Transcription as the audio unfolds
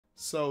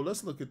So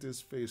let's look at this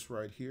face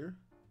right here.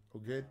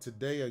 Okay,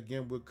 today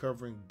again we're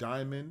covering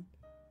diamond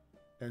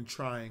and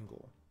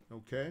triangle.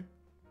 Okay,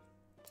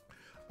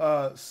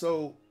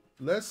 so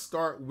let's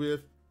start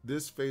with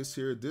this face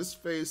here. This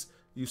face,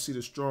 you see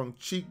the strong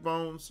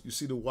cheekbones, you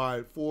see the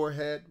wide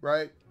forehead,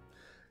 right?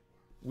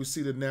 We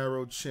see the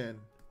narrow chin.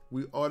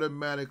 We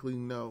automatically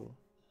know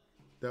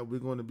that we're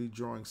going to be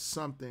drawing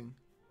something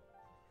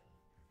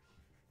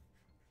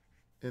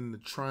in the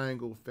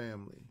triangle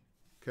family.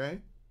 Okay,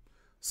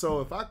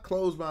 so if I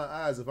close my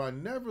eyes, if I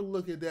never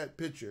look at that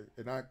picture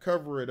and I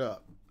cover it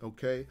up,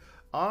 okay,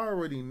 I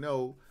already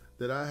know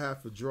that I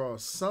have to draw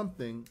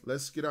something.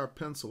 Let's get our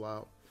pencil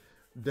out.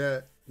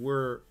 That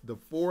where the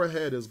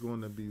forehead is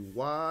going to be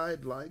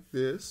wide like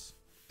this.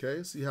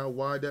 Okay, see how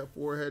wide that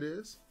forehead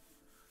is?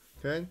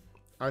 Okay,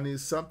 I need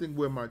something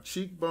where my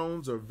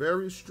cheekbones are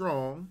very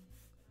strong,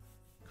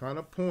 kind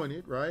of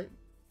pointed, right?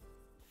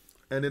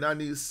 And then I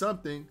need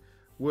something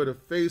where the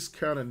face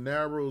kind of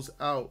narrows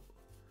out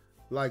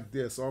like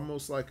this,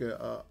 almost like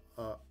a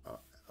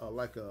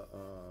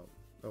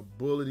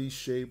bullety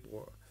shape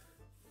or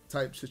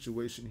type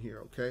situation here.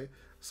 Okay,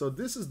 so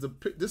this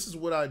is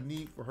what I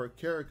need for her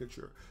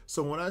caricature.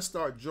 So when I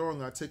start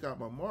drawing, I take out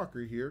my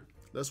marker here.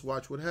 Let's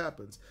watch what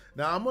happens.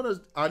 Now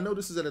I know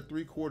this is at a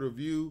 3/4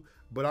 view,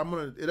 but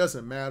it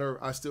doesn't matter.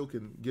 I still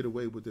can get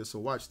away with this. So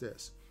watch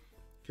this.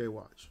 Okay,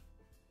 watch.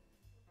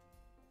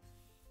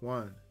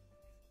 1.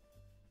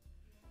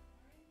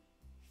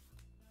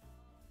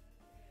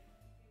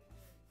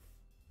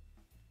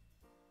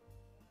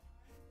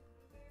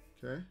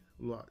 Okay,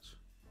 watch.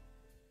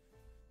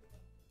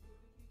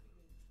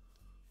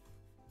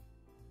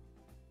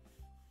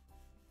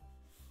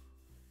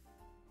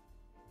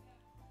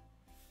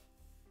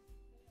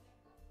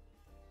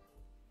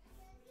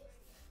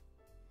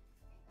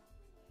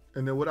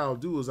 And then what I'll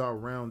do is I'll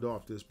round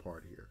off this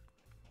part here.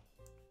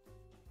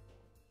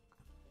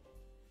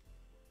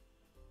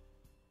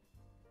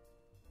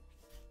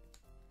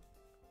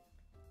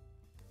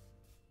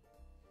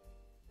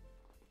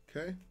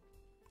 Okay,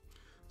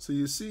 so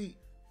you see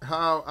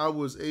how I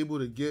was able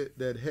to get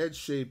that head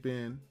shape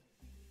in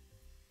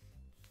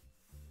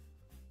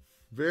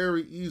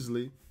very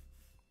easily.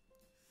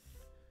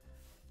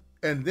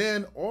 And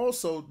then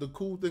also the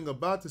cool thing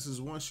about this is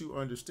once you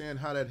understand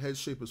how that head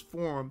shape is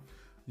formed,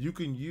 you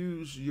can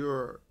use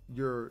your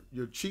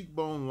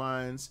cheekbone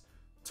lines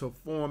to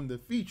form the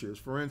features.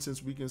 For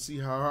instance, we can see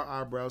how her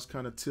eyebrows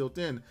kind of tilt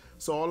in.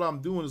 So all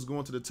I'm doing is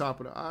going to the top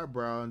of the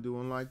eyebrow and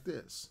doing like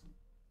this.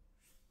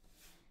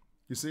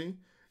 You see?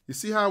 You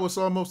see how it's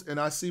almost, and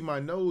I see my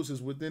nose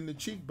is within the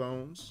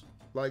cheekbones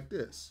like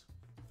this.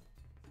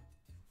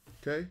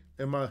 Okay?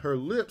 And her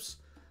lips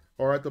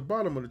are at the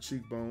bottom of the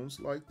cheekbones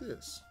like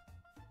this.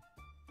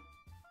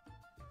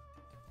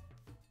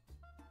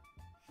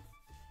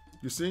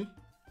 You see?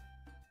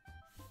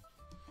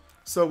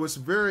 So it's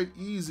very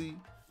easy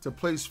to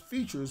place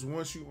features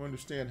once you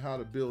understand how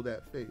to build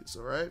that face,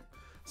 all right?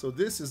 So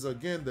this is,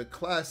 again, the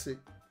classic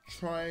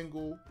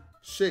triangle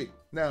shape.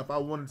 Now, if I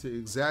wanted to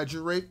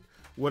exaggerate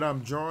what I'm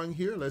drawing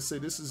here, let's say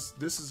this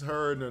is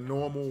her in a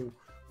normal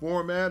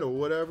format or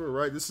whatever,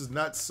 right? This is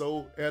not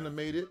so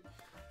animated.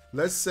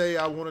 Let's say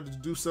I wanted to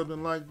do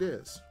something like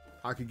this.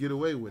 I could get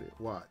away with it.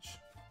 Watch.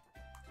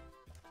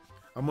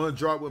 I'm going to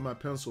draw it with my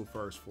pencil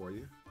first for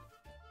you.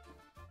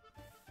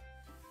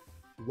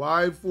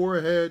 Wide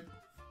forehead,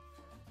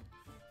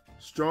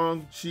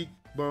 strong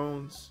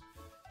cheekbones,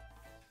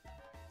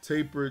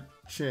 tapered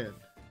chin.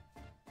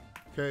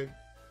 Okay?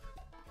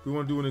 We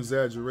want to do an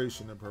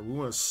exaggeration of her. We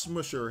want to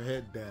smush her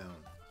head down.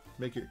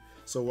 Make it,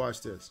 so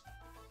watch this.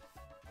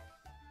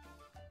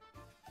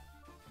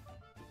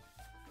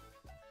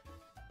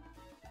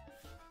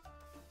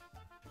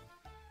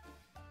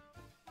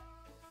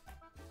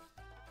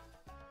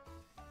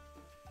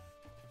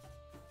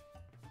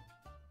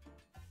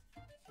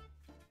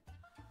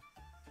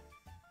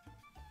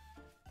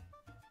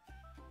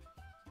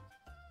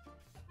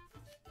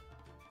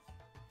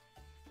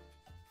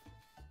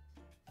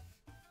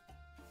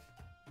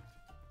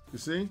 You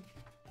see?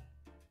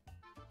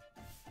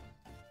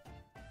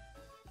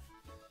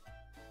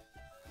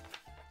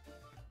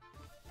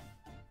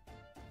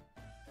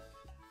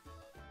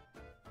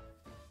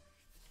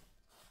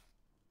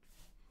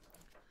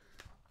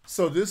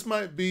 So this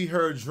might be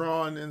her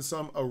drawn in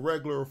some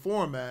irregular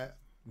format.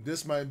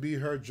 This might be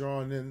her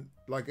drawn in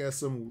like as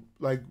some,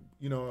 like,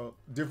 you know,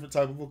 different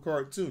type of a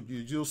cartoon.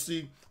 You'll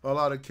see a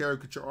lot of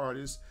caricature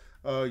artists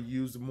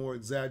use the more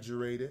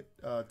exaggerated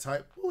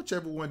type.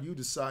 Whichever one you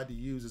decide to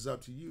use is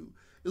up to you.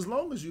 As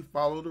long as you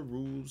follow the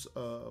rules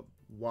of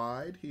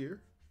wide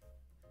here.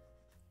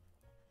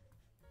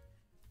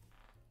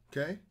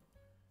 Okay.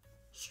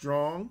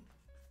 Strong.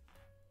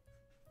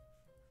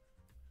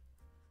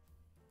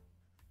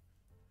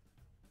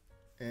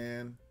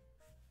 And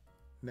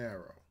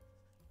narrow.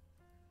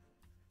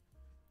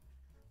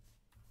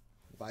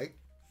 Like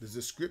the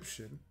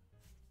description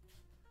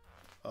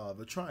of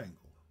a triangle.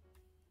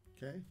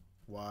 Okay?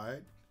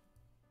 Wide,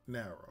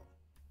 narrow,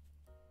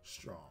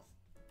 strong.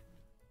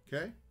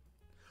 Okay?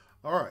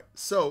 All right.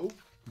 So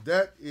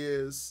that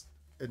is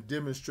a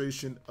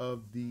demonstration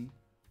of the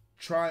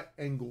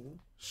triangle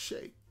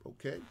shape.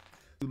 Okay,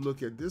 you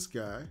look at this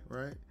guy,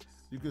 right?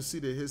 You can see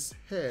that his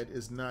head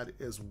is not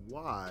as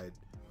wide,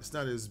 it's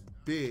not as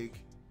big,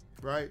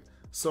 right?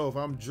 So if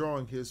I'm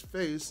drawing his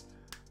face,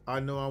 I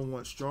know I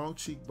want strong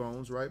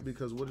cheekbones, right?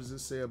 Because what does it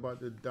say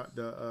about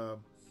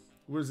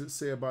what does it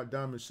say about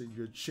diamond shape?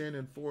 Your chin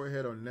and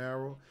forehead are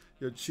narrow.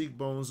 Your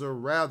cheekbones are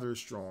rather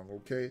strong.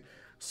 Okay,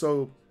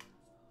 so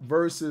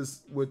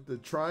versus with the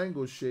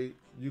triangle shape,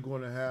 you're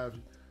going to have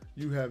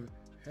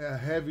a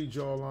heavy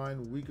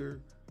jawline, weaker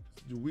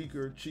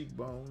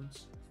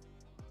cheekbones,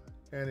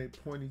 and a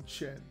pointy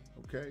chin.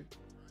 Okay.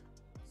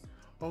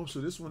 Oh,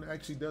 so this one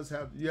actually does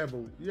have you have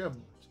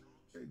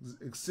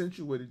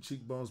accentuated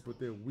cheekbones, but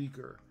they're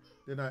weaker.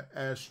 They're not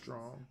as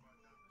strong.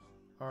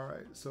 All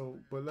right. So,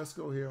 but let's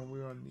go here, and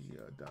we're on the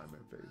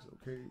diamond face.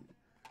 Okay.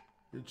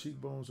 Your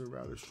cheekbones are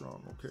rather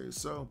strong. Okay.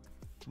 So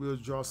we'll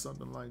draw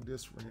something like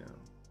this for him.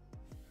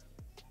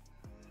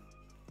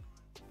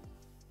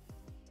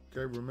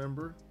 Okay.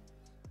 Remember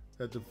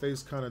that the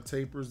face kind of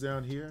tapers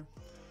down here,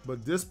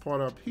 but this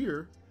part up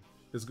here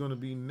is going to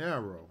be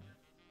narrow.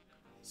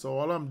 So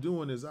all I'm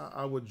doing is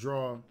I would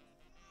draw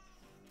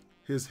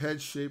his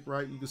head shape,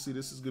 right? You can see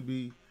this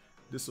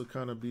will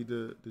kind of be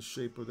the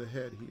shape of the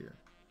head here,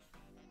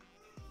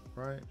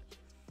 right?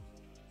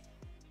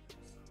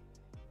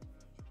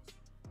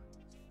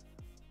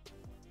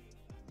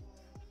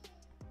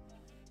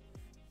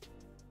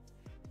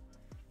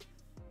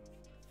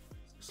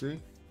 See?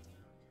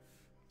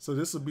 So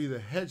this will be the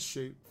head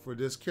shape for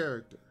this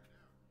character.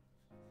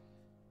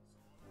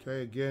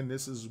 Okay, again,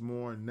 this is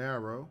more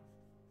narrow.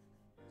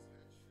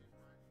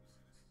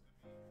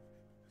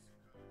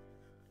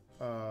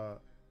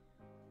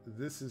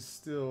 This is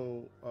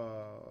still,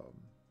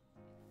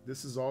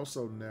 this is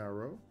also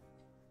narrow.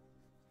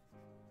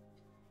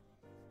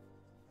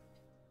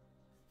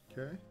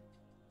 Okay.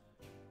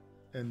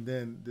 And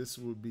then this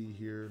would be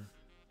here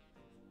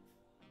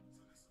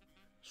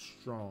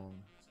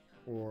strong,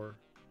 or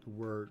the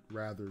word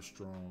rather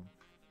strong.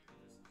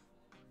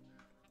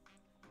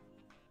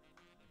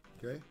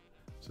 Okay.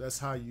 So that's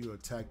how you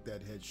attack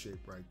that head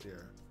shape right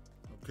there.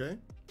 Okay.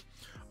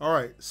 All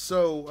right.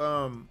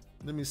 So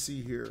let me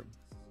see here.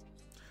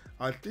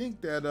 I think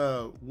that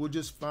we'll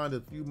just find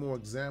a few more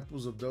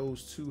examples of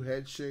those two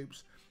head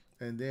shapes,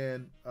 and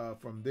then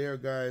from there,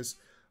 guys,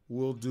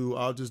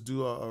 I'll just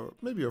do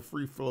maybe a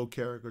free flow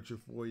caricature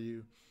for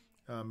you,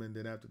 and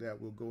then after that,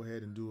 we'll go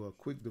ahead and do a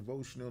quick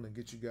devotional and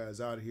get you guys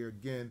out of here.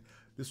 Again,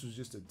 this was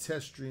just a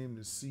test stream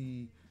to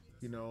see,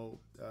 you know,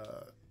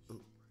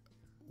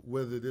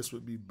 whether this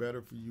would be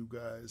better for you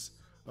guys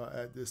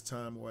at this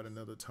time or at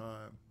another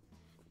time.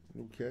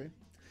 Okay.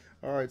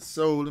 All right,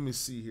 so let me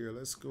see here.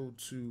 Let's go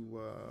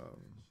to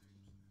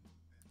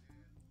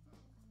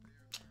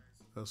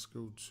let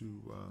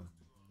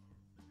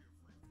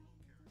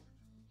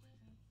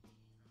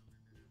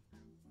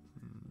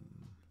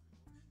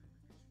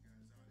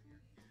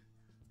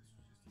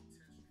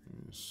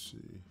me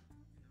see.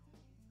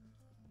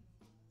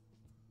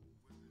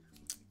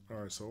 All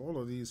right, so all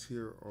of these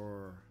here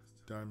are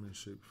diamond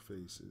shaped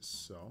faces.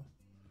 So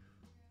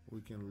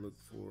we can look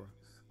for.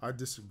 I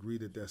disagree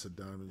that that's a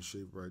diamond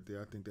shape right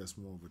there. I think that's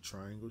more of a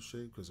triangle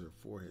shape because her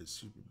forehead's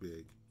super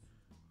big.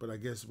 But I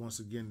guess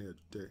once again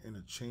they're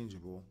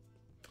interchangeable.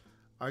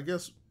 I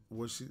guess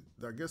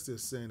they're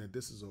saying that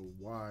this is a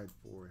wide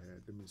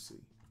forehead. Let me see.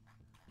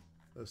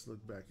 Let's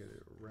look back at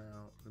it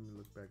around. Let me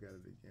look back at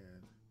it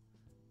again.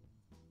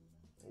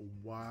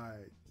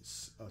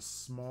 A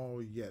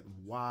small yet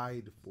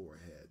wide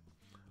forehead.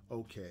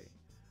 Okay,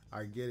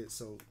 I get it.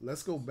 So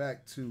let's go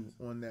back to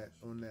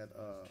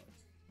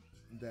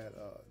that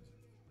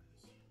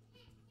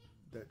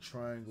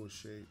triangle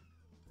shape.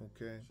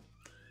 Okay.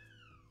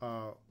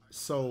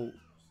 So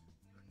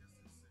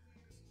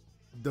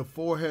the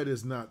forehead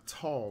is not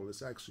tall,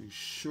 it's actually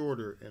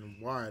shorter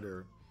and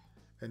wider,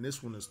 and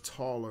this one is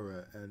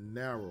taller and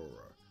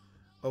narrower.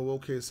 Oh,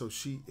 okay, so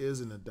she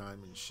is in a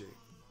diamond shape.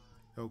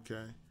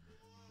 Okay,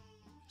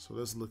 so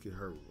let's look at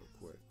her real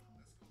quick.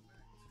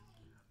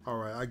 All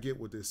right, I get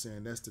what they're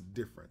saying. That's the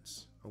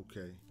difference.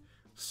 Okay,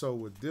 so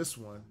with this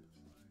one,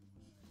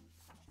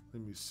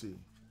 let me see.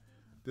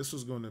 This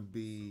was going to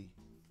be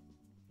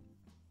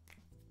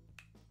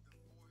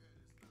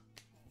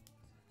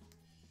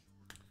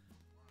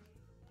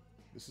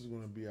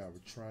our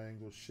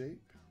triangle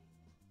shape,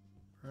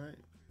 right?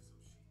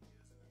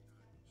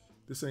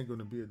 This ain't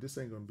gonna be a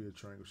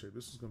triangle shape.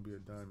 This is gonna be a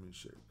diamond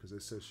shape because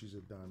it says she's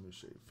a diamond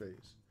shaped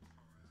face.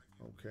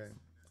 Okay,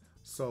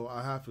 so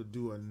I have to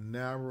do a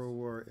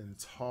narrower and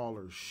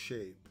taller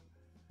shape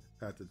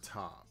at the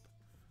top.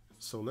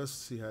 So let's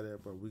see how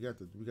that. But we got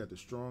the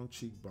strong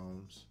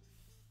cheekbones,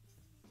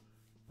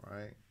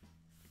 right?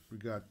 We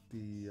got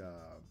the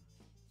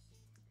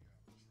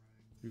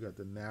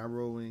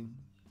narrowing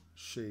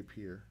shape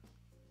here.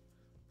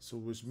 So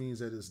which means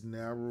that it's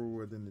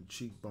narrower than the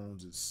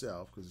cheekbones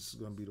itself because this is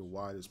going to be the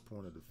widest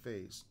point of the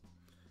face.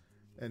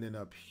 And then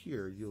up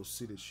here, you'll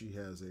see that she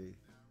has a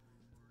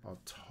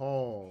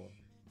tall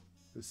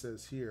it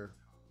says here,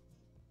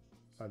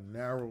 a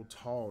narrow,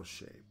 tall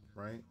shape,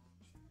 right?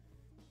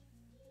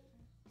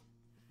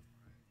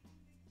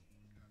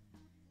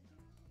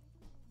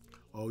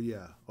 Oh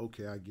yeah,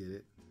 okay, I get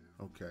it.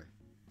 Okay.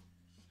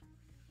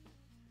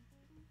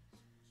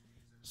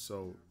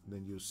 So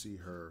then you'll see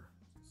her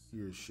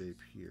ear shape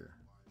here.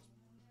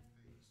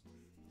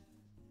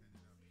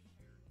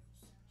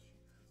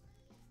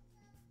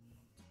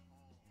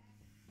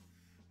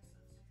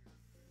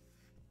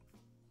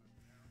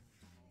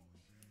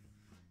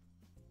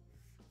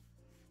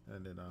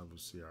 And then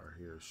obviously our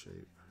hair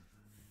shape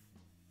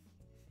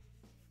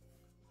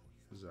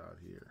is out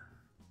here.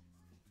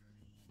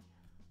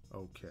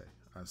 Okay,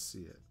 I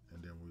see it.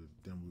 And then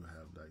we'll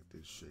have like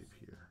this shape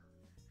here.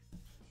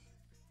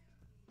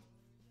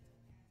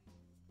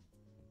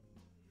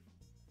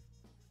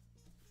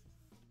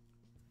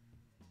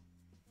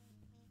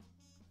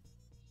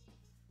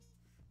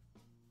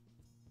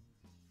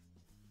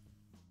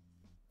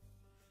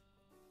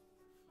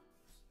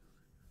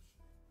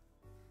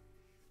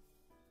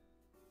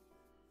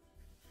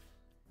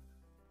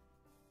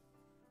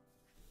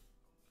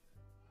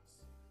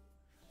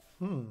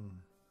 Hmm.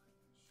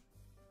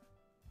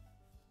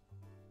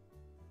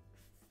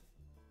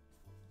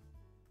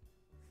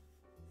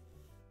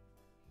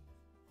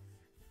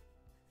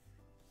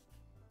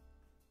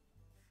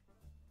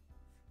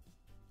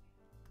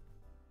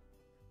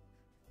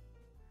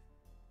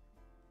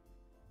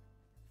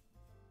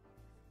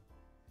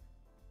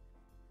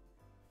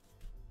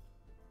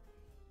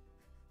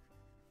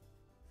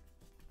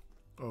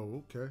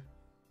 Oh, okay.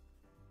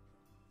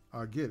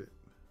 I get it.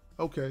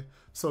 Okay.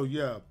 So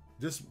yeah,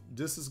 this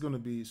is gonna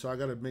be, so I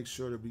gotta make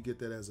sure that we get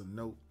that as a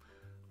note,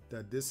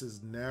 that this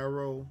is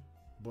narrow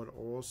but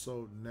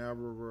also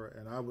narrower,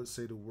 and I would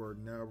say the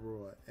word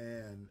narrower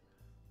and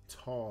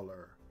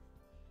taller.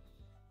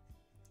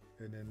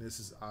 And then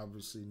this is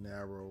obviously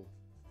narrow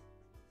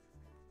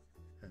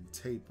and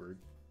tapered.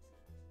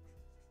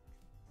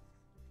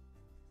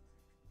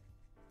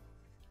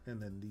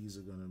 And then these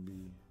are gonna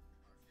be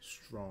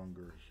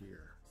stronger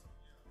here.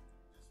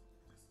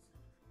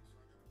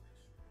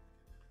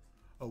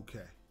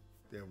 Okay,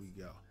 there we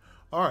go.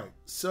 All right,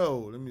 so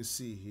let me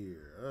see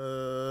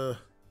here.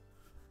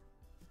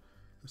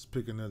 Let's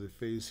pick another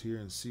face here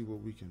and see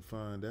what we can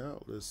find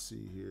out. Let's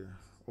see here.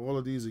 All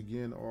of these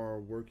again are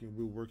working.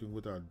 We're working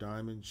with our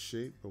diamond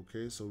shape.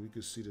 Okay, so we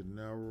can see the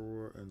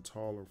narrower and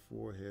taller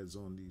foreheads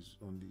on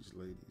these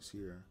ladies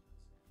here.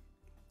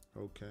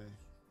 Okay.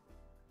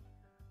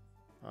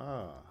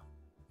 Ah,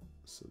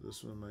 so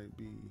this one might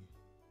be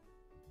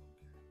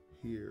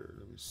here.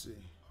 Let me see.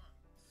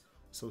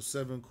 So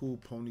 7 cool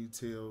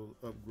ponytail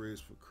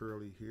upgrades for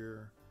curly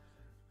hair,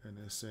 and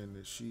they're saying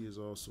that she is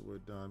also a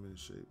diamond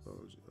shape,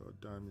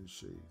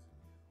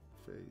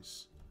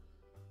 face.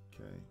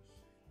 Okay.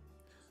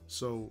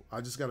 So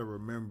I just got to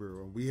remember,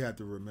 or we have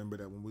to remember,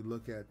 that when we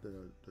look at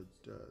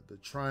the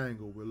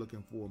triangle, we're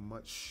looking for a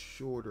much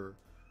shorter,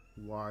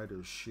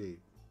 wider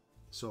shape.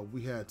 So if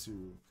we had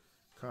to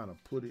kind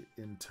of put it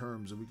in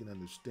terms that we can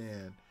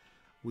understand,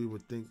 we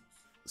would think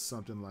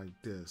something like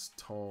this: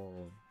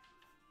 tall,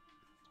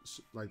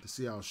 like to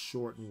see how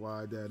short and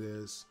wide that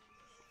is,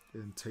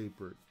 and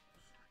tapered.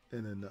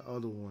 And then the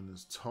other one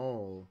is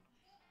tall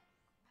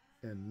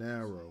and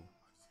narrow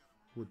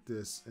with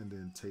this, and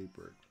then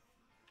tapered.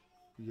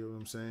 You get what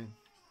I'm saying?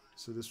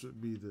 So this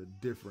would be the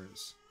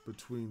difference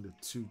between the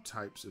two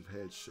types of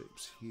head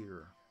shapes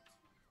here.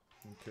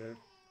 Okay.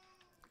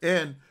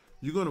 And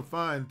you're going to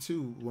find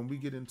too, when we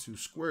get into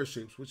square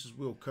shapes, which is,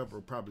 we'll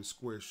cover probably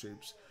square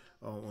shapes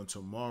on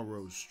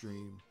tomorrow's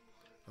stream.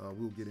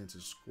 We'll get into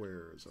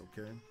squares,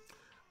 okay?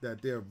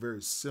 That they're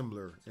very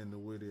similar in the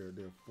way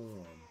they're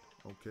formed.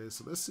 Okay,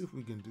 so let's see if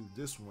we can do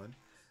this one.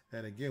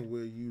 And again,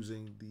 we're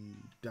using the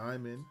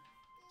diamond.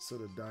 So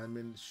the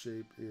diamond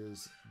shape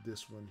is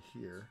this one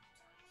here.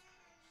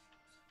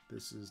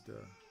 This is the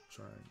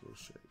triangle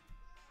shape.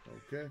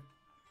 Okay.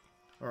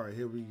 All right,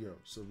 here we go.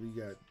 So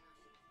we're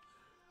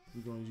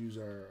going to use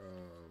our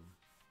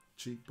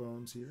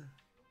cheekbones here.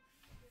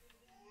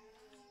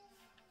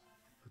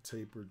 A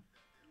tapered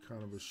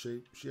kind of a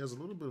shape. She has a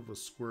little bit of a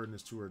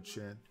squareness to her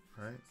chin,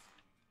 right?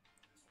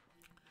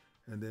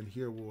 And then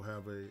here we'll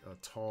have a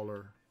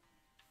taller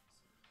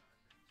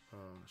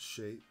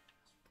shape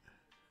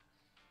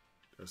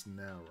that's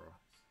narrow.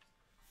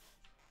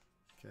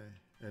 Okay,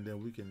 and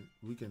then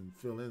we can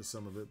fill in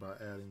some of it by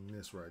adding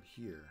this right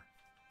here.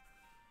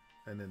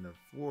 And then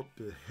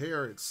the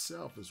hair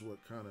itself is what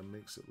kind of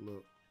makes it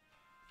look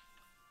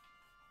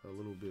a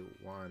little bit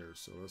wider.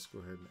 So let's go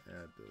ahead and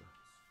add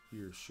the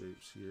ear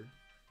shapes here.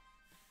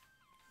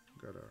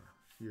 Got our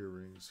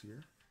earrings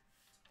here.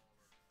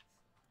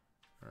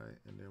 All right,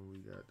 and then we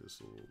got this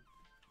little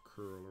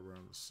curl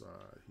around the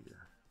side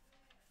here.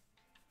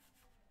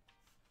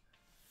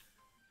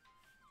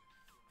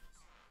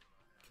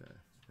 Okay,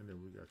 and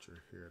then we got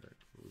your hair that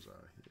goes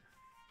out here.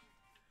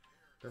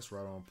 That's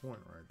right on point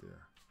right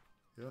there.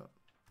 Yep.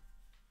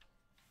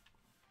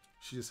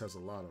 She just has a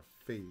lot of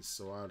face,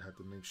 so I'd have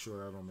to make sure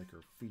that I don't make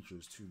her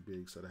features too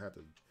big. So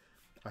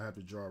I have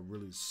to draw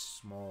really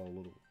small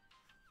little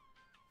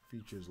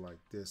features like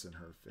this in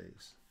her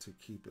face to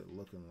keep it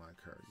looking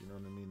like her. You know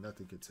what I mean?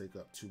 Nothing can take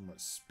up too much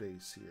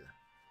space here.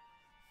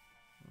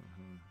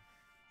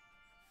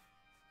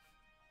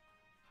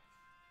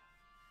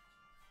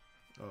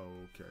 Oh,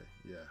 okay.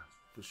 Yeah,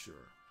 for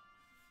sure.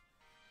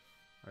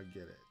 I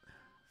get it.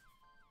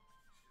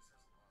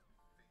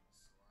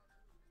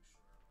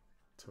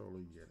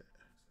 Totally get it.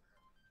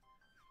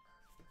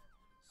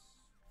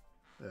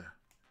 Yeah.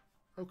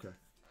 Okay.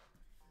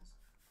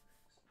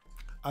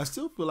 I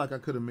still feel like I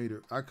could have made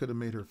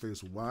her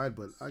face wide,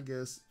 but I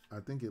guess I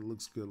think it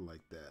looks good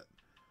like that.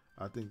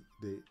 I think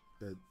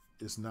that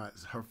it's not,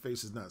 her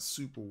face is not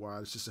super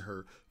wide. It's just that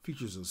her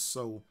features are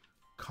so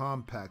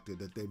compacted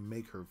that they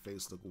make her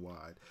face look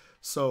wide.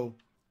 So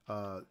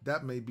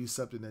that may be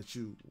something that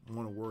you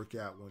want to work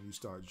out when you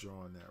start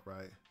drawing that,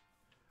 right?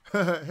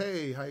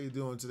 Hey, how you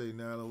doing today,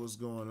 Nala? What's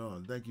going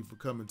on? Thank you for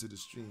coming to the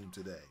stream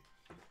today.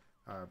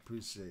 I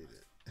appreciate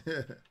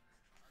it.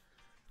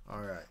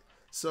 All right.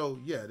 So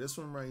yeah, this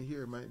one right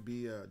here might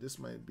be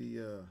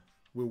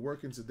we're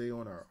working today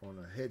on our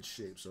head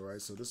shapes, all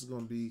right? So this is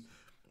going to be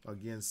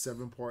again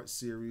 7-part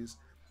series.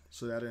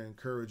 So that'll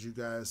encourage you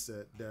guys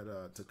to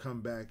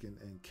come back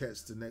and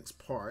catch the next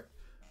part.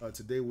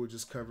 Today we're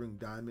just covering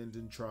diamond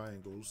and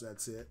triangles.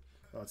 That's it.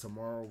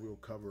 Tomorrow we'll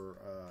cover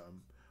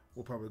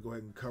we'll probably go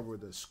ahead and cover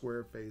the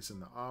square face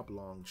and the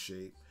oblong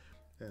shape,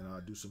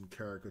 and do some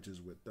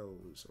caricatures with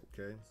those,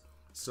 okay?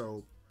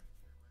 So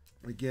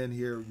again,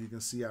 here you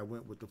can see I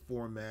went with the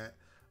format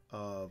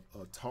of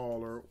a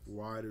taller,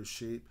 wider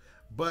shape.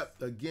 But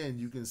again,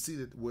 you can see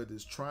that where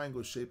this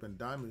triangle shape and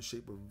diamond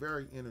shape are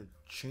very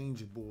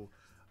interchangeable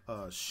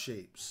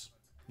shapes.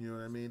 You know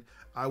what I mean?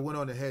 I went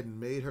on ahead and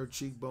made her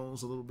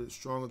cheekbones a little bit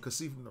stronger, because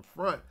see, from the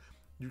front,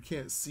 you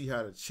can't see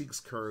how the cheeks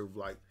curve.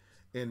 Like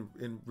in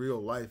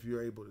real life,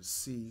 you're able to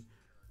see,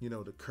 you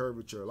know, the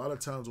curvature. A lot of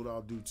times what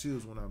I'll do too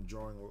is when I'm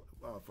drawing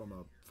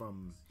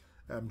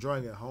I'm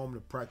drawing at home to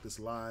practice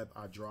live,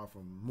 I draw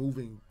from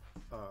moving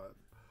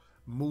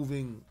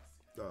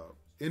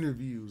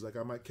interviews. Like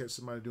I might catch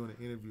somebody doing an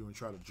interview and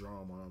try to draw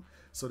them on them,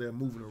 so they're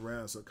moving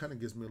around. So it kind of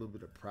gives me a little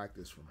bit of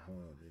practice from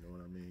home. You know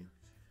what I mean?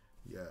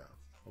 Yeah.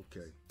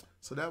 Okay.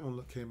 So that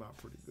one came out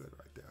pretty good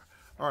right there.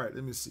 All right.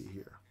 Let me see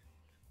here.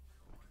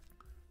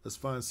 Let's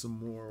find some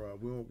more.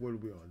 What are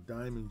we on?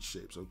 Diamond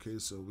shapes. Okay.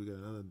 So we got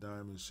another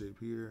diamond shape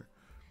here.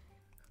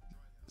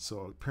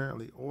 So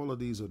apparently all of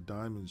these are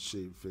diamond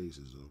shaped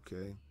faces,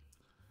 okay?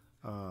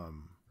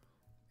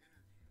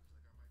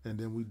 And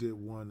then we did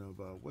one of,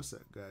 what's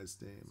that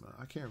guy's name?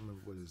 I can't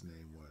remember what his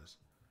name was,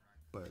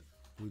 but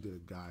we did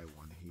a guy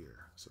one here.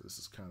 So this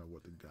is kind of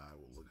what the guy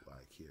will look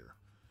like here.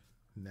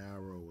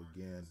 Narrow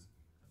again.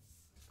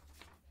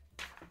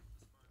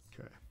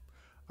 Okay.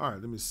 All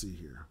right, let me see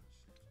here.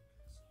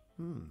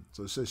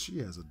 So it says she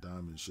has a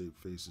diamond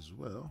shaped face as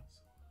well.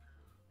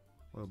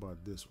 What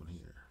about this one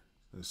here?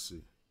 Let's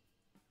see.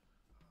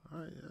 All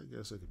right, I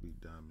guess that could be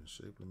diamond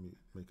shape. Let me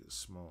make it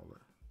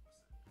smaller.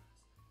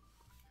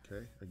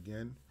 Okay,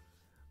 again.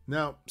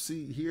 Now,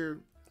 see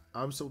here,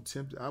 I'm so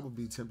tempted. I would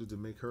be tempted to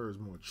make hers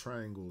more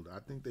triangled. I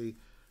think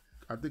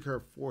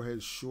her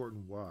forehead's short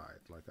and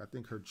wide. Like I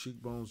think her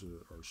cheekbones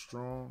are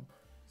strong.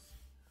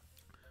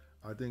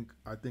 I think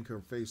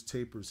her face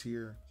tapers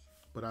here,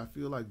 but I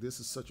feel like this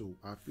is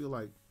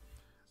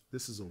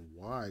a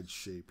wide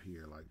shape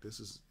here. Like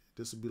this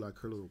would be like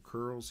her little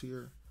curls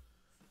here.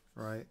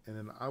 Right, and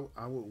then I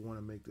would want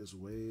to make this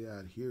way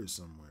out here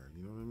somewhere.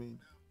 You know what I mean?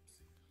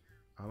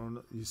 I don't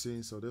know. You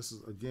see? So this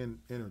is again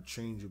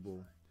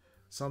interchangeable.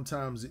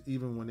 Sometimes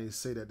even when they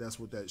say that that's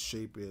what that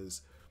shape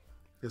is,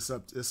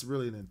 it's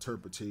really an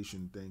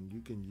interpretation thing.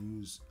 You can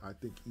use, I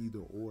think, either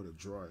or to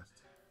draw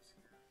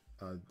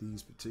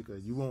these particular.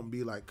 You won't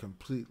be like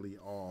completely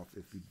off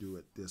if you do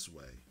it this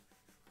way.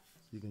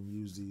 You can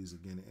use these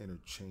again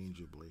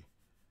interchangeably.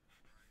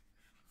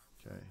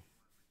 Okay.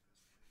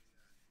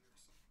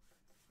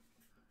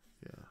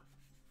 Yeah.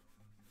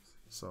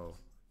 So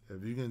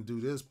if you can do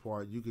this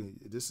part, you can.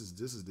 This is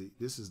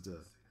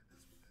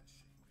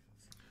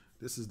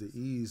the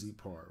easy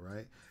part,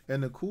 right?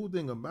 And the cool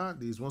thing about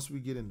these, once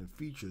we get into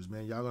features,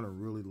 man, y'all gonna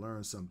really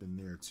learn something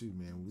there too,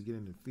 man. When we get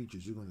into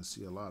features, you're gonna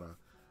see a lot of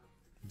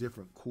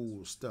different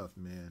cool stuff,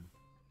 man.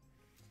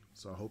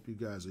 So I hope you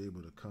guys are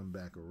able to come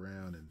back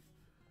around and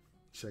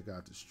check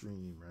out the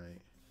stream,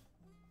 right?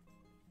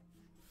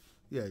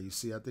 Yeah, you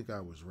see, I think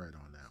I was right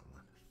on that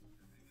one.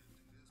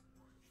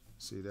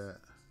 See that?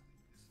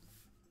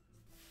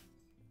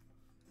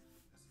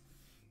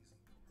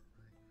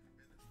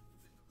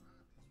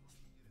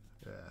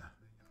 Yeah.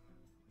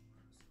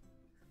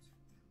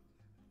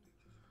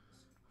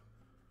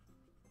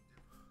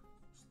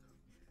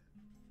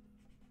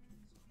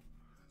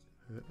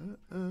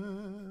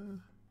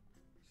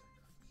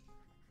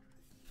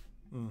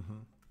 Mm-hmm.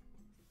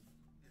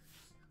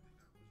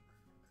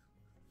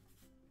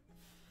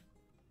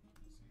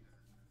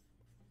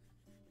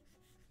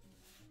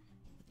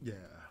 Yeah.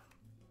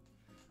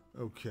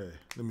 Okay.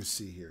 Let me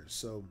see here.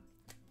 So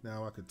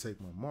now I could take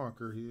my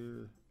marker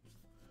here.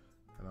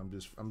 and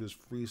I'm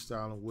just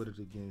freestyling with it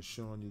again,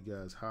 showing you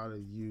guys how to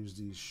use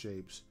these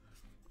shapes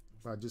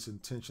by just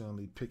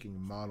intentionally picking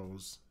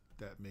models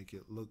that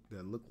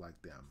look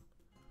like them,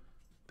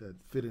 that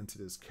fit into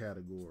this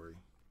category.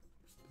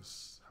 This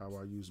is how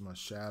I use my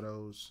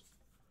shadows,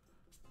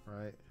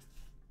 right?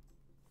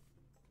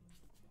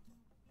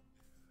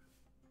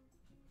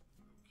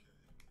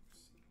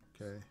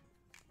 Okay.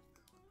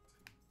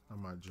 I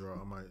might throw a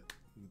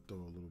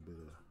little bit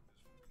of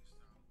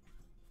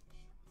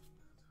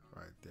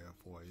right there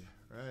for you,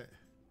 right?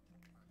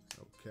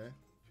 Okay.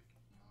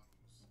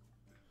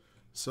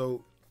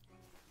 So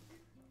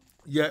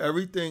yeah,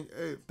 everything.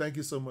 Hey, thank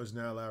you so much,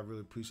 Nala. I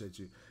really appreciate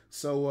you.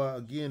 So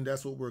again,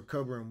 that's what we're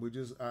covering.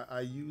 I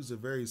use a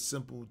very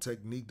simple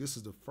technique. This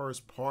is the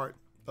first part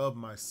of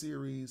my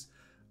series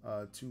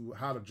to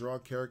how to draw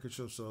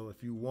caricature. So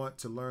if you want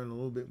to learn a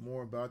little bit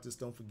more about this,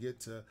 don't forget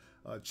to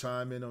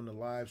chime in on the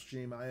live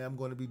stream. I am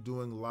going to be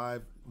doing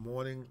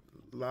morning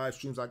live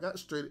streams. I got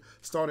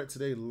started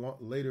today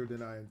later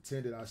than I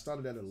intended. I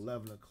started at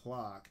 11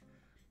 o'clock.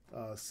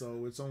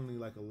 So it's only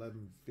like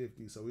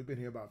 11:50. So we've been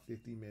here about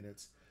 50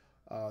 minutes.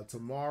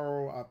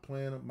 Tomorrow I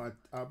plan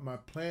my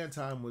plan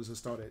time was to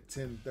start at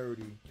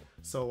 10:30.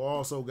 So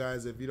also,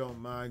 guys, if you don't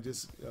mind,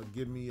 just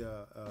give me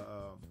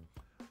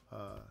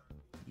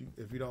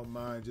if you don't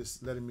mind,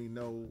 just letting me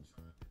know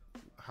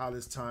how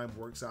this time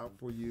works out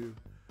for you.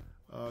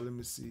 Let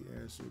me see.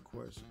 Answer your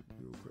question.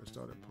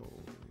 Start a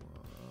poll.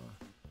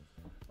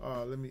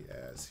 Let me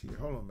ask here.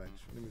 Hold on, Max.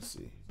 Let me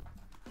see.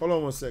 Hold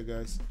on one sec,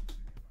 guys.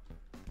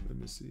 Let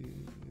me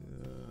see.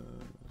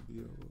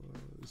 Video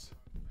was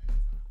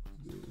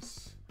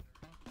this.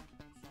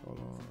 Hold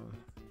on.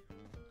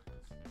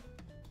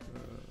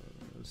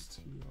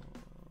 STR.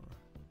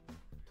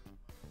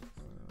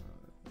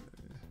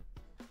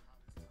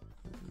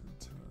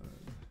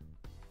 Time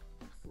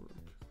work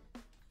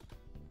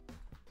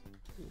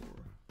for.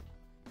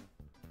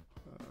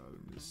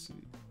 Let me see.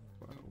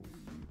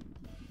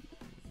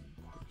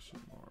 Question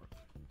mark.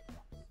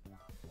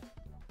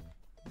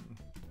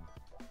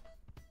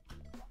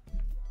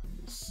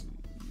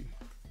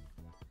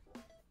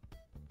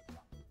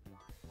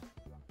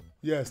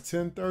 Yes,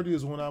 10:30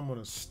 is when I'm going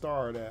to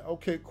start at.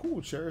 Okay,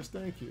 cool, Cherish.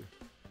 Thank you.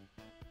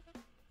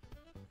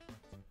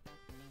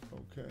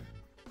 Okay.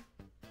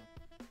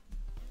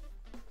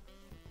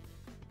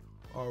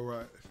 All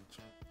right.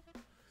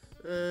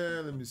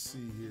 And let me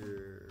see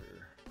here.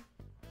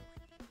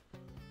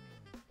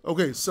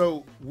 Okay,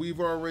 so we've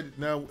already,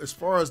 now as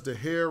far as the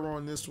hair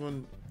on this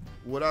one,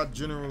 what I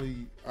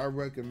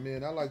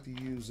recommend, I like to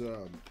use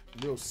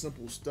real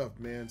simple stuff,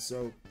 man.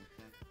 So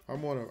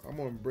I'm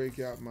gonna break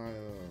out my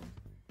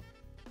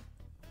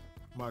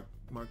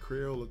my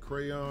Crayola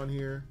crayon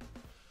here,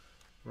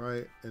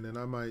 right? And then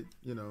I might,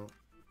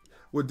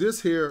 with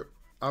this here,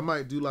 I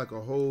might do like a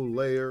whole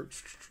layer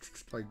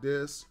like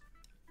this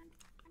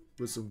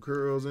with some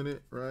curls in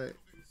it, right?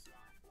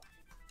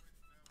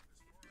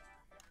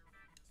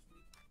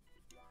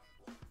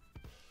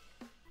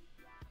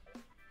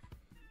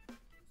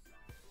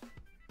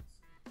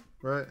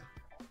 Right?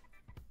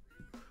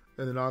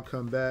 And then I'll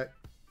come back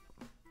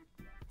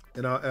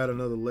and I'll add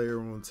another layer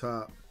on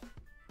top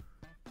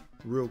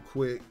real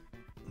quick.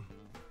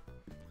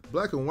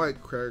 Black and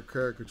white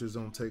caricatures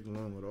don't take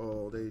long at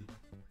all.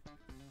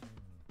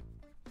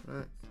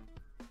 Right?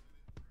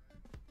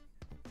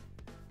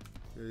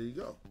 There you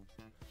go.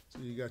 So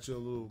you got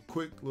your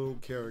quick little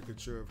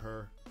caricature of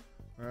her.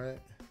 All right?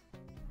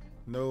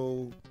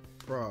 No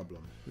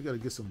problem. We got to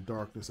get some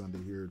darkness under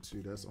here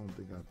too. That's the only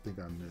thing I think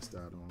I missed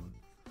out on.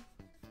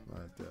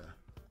 Right there.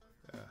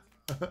 Yeah.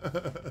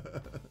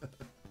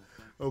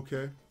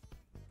 Okay.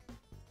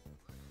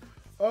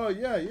 Oh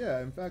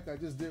yeah. In fact, I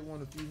just did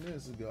one a few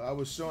minutes ago. I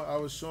was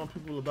showing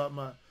people about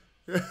my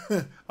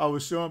I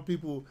was showing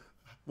people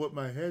what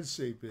my head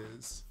shape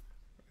is.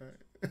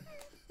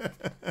 Right.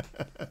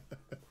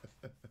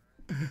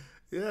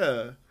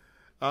 Yeah.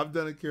 I've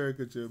done a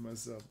caricature of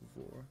myself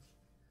before.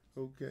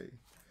 Okay.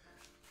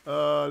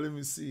 Let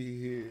me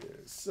see here.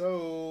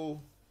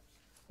 So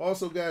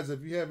also, guys,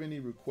 if you have any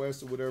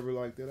requests or whatever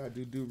like that, I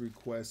do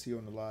requests here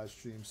on the live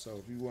stream. So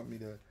if you want me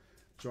to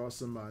draw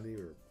somebody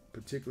or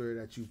particular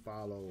that you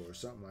follow or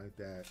something like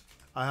that,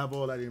 I have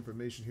all that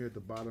information here at the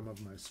bottom of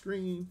my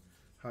screen,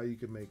 how you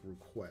can make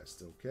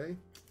requests, okay?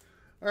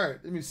 All right,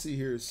 let me see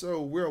here.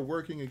 So we're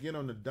working again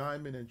on the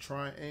diamond and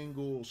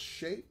triangle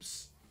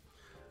shapes.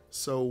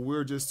 So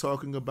we're just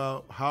talking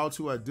about how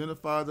to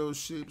identify those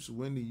shapes,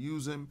 when to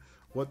use them,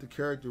 what the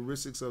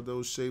characteristics of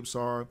those shapes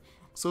are,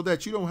 so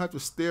that you don't have to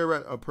stare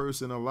at a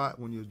person a lot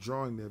when you're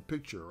drawing their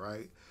picture,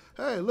 right?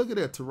 Hey, look at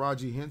that.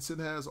 Taraji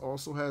Henson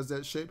also has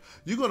that shape.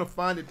 You're going to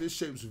find that this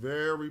shape's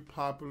very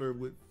popular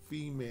with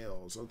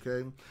females,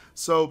 okay?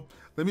 So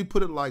let me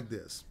put it like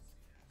this.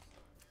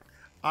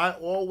 I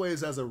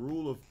always, as a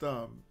rule of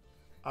thumb,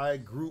 I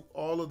group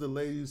all of the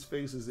ladies'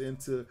 faces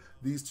into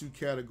these two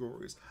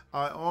categories.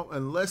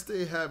 Unless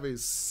they have a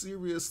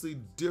seriously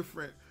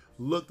different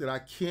look that I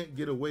can't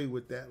get away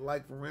with that.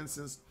 Like, for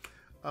instance,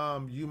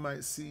 You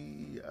might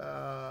see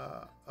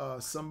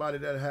somebody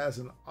that has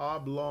an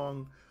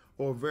oblong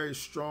or very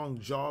strong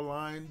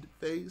jawline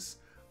face,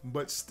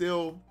 but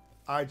still,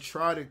 I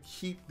try to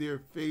keep their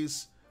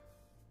face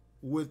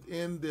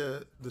within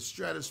the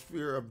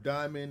stratosphere of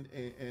diamond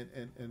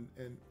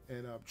and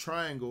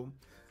triangle,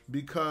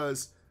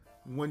 because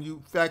when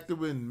you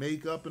factor in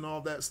makeup and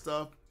all that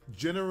stuff,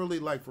 generally,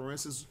 like for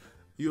instance,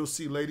 you'll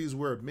see ladies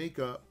wear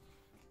makeup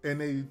and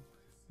they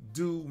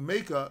do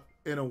makeup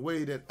in a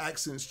way that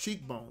accents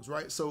cheekbones,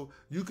 right? So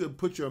you could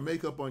put your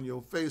makeup on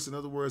your face. In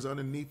other words,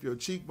 underneath your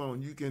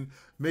cheekbone, you can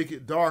make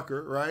it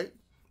darker, right?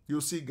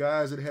 You'll see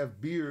guys that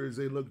have beards,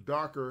 they look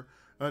darker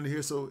under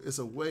here. So it's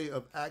a way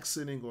of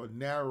accenting or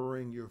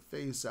narrowing your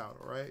face out,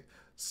 all right?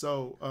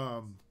 So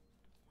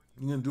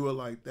you can do it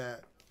like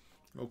that,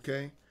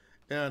 okay?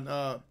 And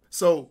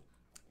so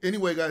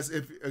anyway, guys,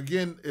 if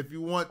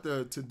you want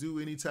to do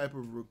any type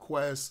of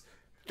request,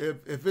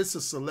 if it's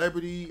a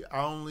celebrity,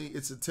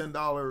 it's a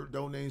 $10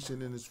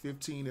 donation, and it's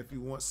 $15 if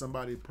you want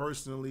somebody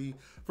personally.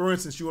 For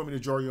instance, you want me to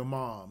draw your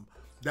mom,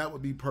 that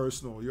would be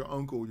personal, your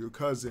uncle, your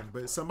cousin.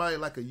 But somebody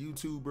like a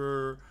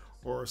YouTuber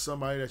or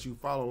somebody that you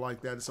follow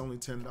like that, it's only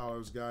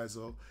 $10, guys.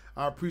 So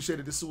I appreciate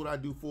it. This is what I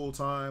do full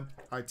time.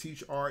 I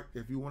teach art.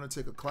 If you want to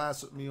take a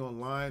class with me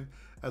online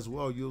as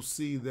well, you'll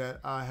see that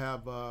I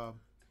have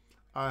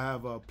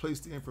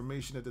placed the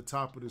information at the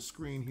top of the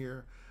screen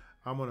here.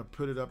 I'm going to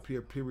put it up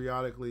here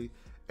periodically.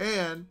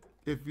 And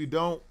if you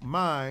don't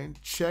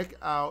mind, check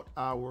out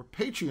our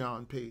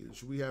Patreon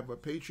page. We have a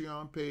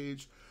Patreon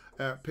page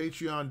at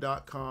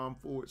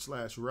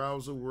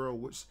patreon.com/RowserWorld,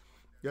 which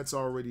that's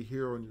already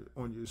here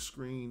on your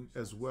screen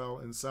as well,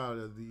 inside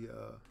of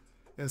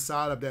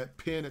that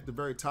pin at the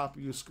very top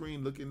of your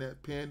screen. Look in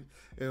that pin,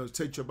 and it'll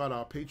take you about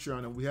our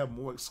Patreon, and we have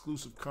more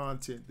exclusive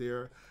content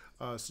there,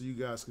 so you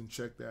guys can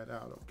check that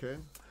out. Okay.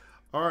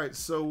 All right.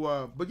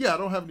 So, but yeah, I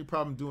don't have any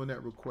problem doing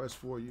that request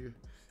for you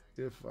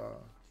if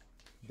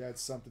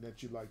that's something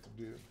that you'd like to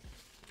do.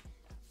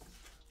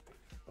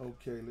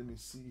 Okay, let me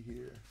see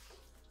here.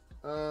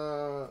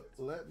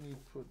 Let me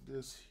put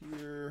this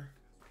here.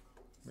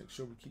 Make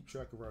sure we keep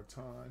track of our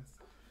time.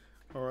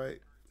 All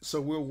right.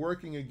 So we're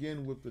working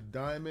again with the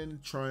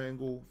diamond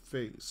triangle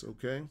face.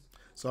 Okay.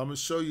 So I'm gonna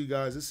show you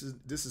guys.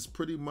 This is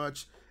pretty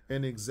much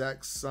an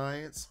exact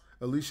science.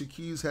 Alicia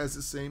Keys has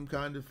the same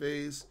kind of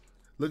face.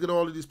 Look at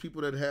all of these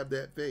people that have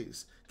that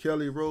face.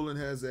 Kelly Rowland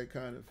has that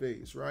kind of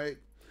face, right?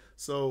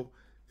 So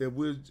if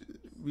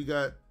we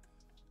got,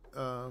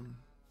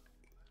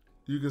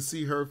 you can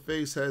see her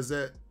face has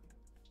that.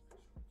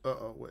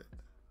 Wait.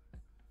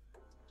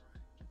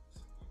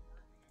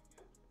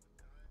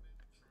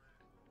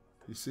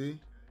 You see?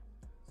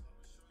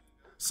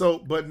 So,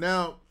 but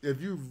now, if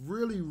you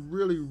really,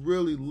 really,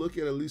 really look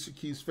at Alicia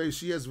Keys' face,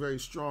 she has a very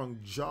strong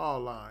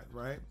jawline,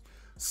 right?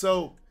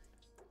 So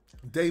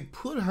they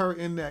put her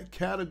in that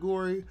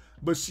category,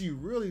 but she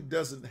really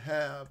doesn't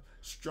have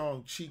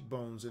strong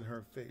cheekbones in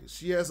her face.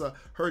 She has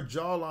her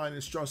jawline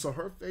is strong, so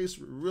her face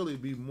would really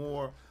be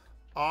more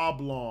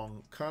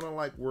oblong, kind of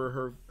like where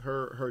her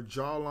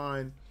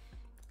jawline.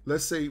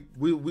 Let's say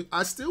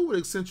I still would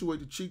accentuate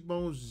the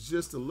cheekbones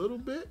just a little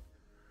bit,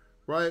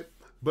 right?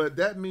 But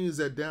that means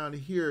that down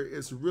here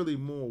it's really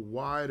more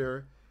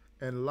wider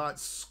and a lot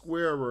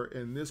squarer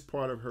in this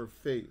part of her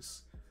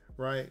face,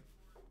 right?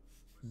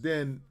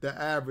 Than the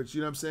average,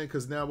 you know what I'm saying?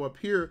 Because now up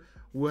here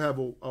we'll have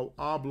a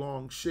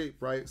oblong shape,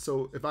 right?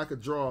 So if I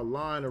could draw a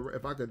line, or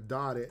if I could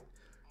dot it,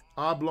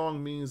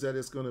 oblong means that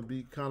it's going to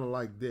be kind of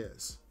like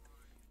this,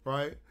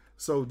 right?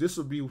 So this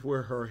would be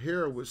where her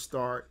hair would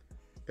start,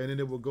 and then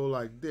it would go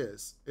like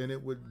this, and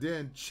it would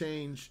then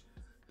change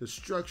the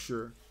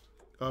structure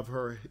of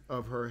her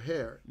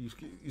hair. You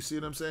see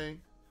what I'm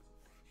saying?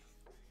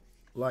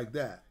 Like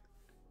that.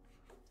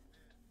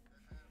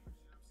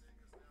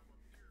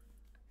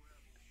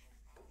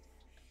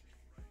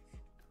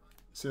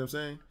 See what I'm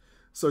saying?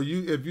 So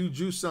if you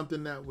drew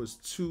something that was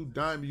too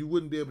diamond, you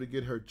wouldn't be able to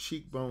get her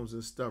cheekbones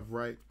and stuff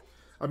right.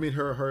 I mean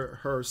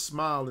her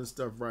smile and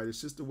stuff right.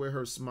 It's just the way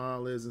her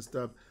smile is and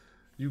stuff.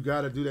 You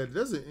got to do that.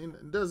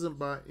 It doesn't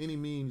by any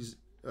means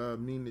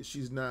mean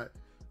that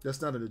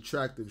that's not an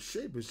attractive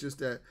shape. It's just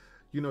that,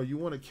 you know, you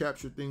want to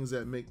capture things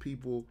that make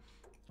people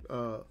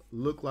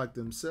look like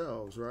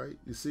themselves, right?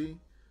 You see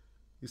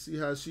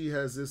how she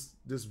has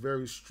this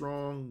very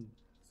strong.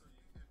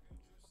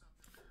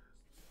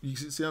 You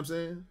see what I'm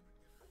saying?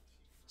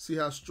 See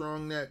how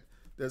strong that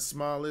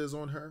smile is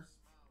on her,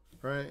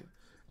 right?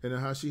 And then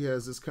how she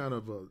has this kind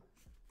of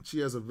she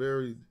has a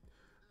very,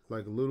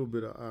 like a little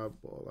bit of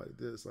eyeball like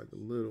this, like a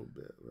little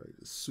bit, right?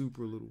 A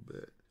super little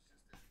bit.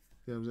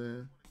 You know what I'm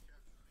saying?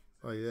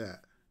 Like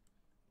that.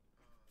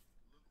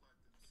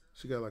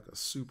 She got like a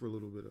super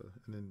little bit of,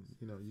 and then,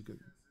 you know, you can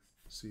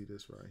see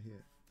this right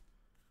here.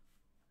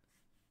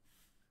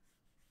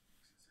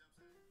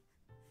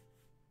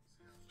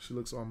 She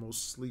looks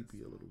almost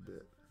sleepy a little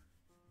bit.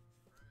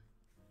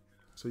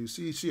 So you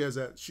see she has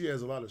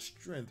a lot of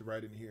strength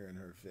right in here in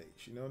her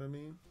face. You know what I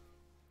mean?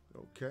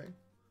 Okay.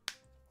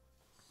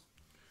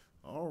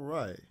 All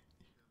right.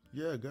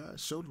 Yeah,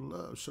 guys, show the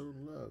love. Show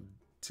the love.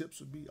 tips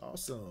would be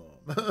awesome.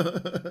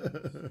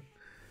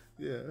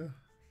 Yeah.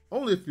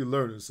 Only if you're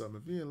learning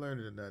something. If you ain't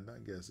learning it, not, I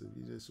guess. If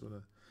you just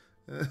want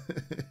to.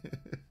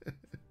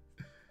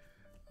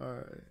 All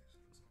right.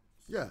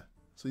 Yeah.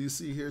 So you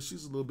see here,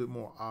 she's a little bit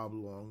more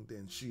oblong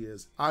than she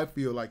is. I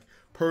feel like,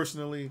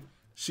 personally,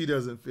 she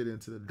doesn't fit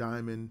into the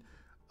diamond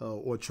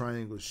or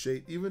triangle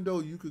shape, even though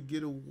you could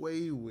get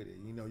away with it.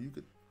 You know, you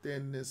could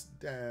thin this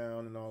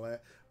down and all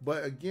that.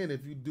 But again,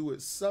 if you do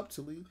it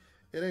subtly,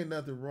 it ain't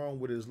nothing wrong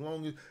with it. As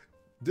long as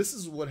this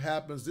is what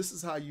happens. This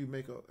is how you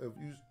make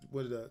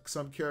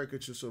some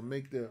caricatures will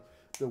make the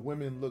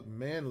women look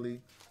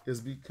manly,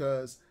 is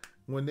because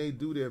when they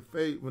do their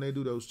face, when they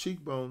do those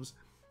cheekbones,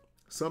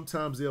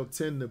 sometimes they'll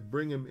tend to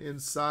bring them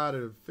inside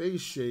of the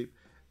face shape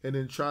and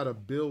then try to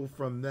build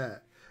from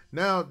that.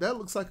 Now that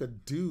looks like a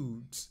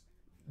dude's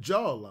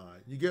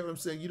jawline. You get what I'm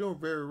saying? You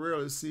don't very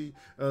rarely see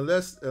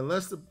unless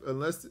this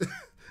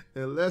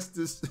unless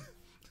this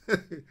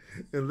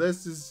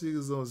chick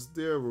is on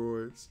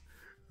steroids,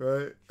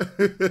 right?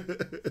 You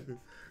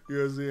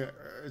know what I'm saying?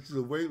 She's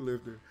a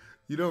weightlifter.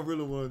 You don't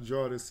really want to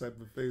draw this type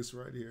of face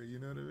right here. You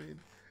know what I mean?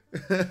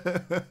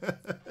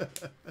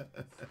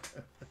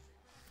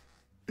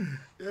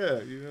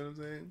 Yeah, you know what I'm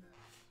saying?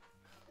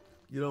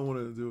 You don't want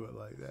to do it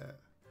like that.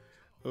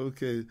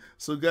 Okay,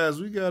 so guys,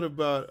 we got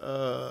about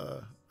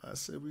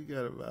let's say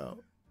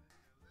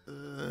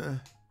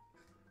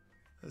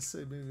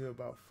maybe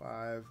about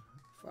 5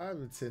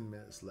 to 10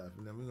 minutes left,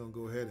 and then we're gonna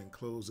go ahead and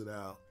close it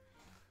out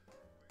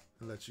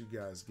and let you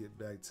guys get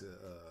back to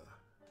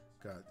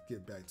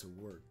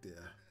work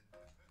there,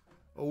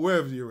 or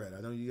wherever you're at.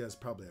 I know you guys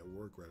probably at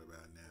work right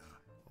about now.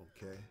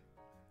 Okay.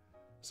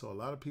 So a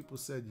lot of people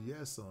said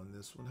yes on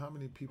this one. How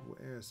many people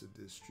answered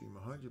this stream?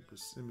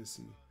 100%. Let me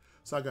see.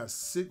 So I got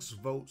 6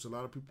 votes. A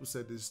lot of people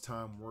said this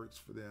time works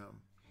for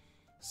them.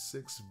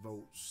 6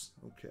 votes.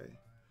 Okay.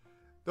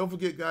 Don't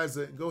forget, guys,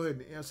 go ahead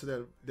and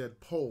answer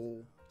that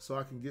poll so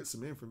I can get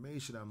some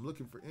information. I'm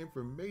looking for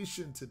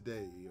information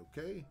today.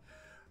 Okay.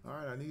 All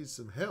right. I need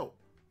some help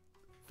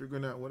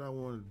figuring out what I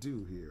want to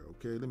do here.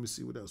 Okay. Let me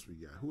see what else we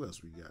got. Who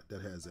else we got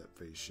that has that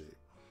face shape?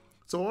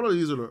 So all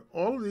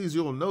of these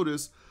you'll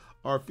notice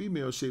are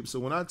female shapes. So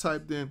when I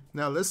typed in,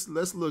 now let's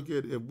look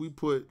at if we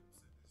put,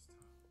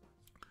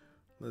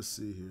 let's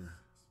see here.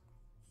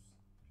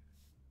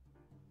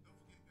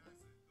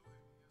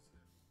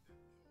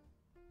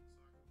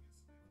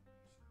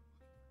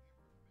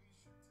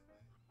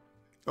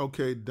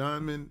 Okay,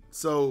 diamond.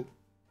 So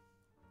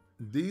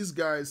these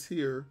guys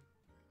here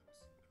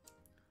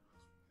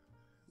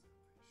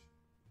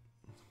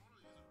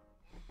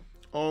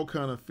all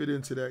kind of fit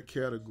into that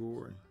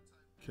category.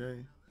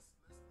 Okay.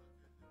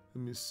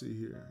 Let me see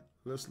here.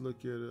 Let's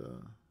look at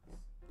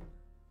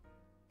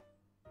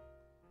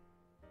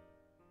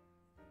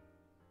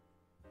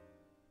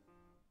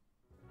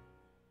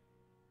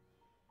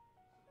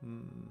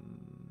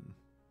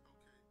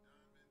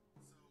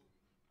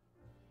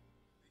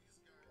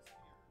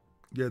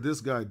yeah,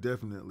 this guy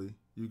definitely.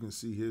 You can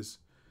see his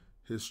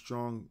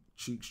strong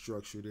cheek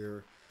structure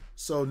there.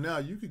 So now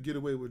you could get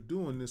away with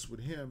doing this with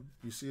him.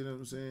 You see what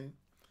I'm saying?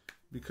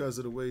 Because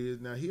of the way he is.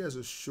 Now he has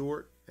a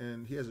short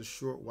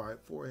wide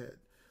forehead.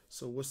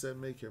 So what's that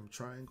make him?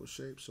 Triangle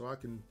shape. So I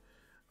can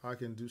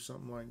do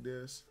something like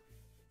this.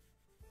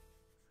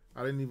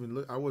 I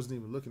wasn't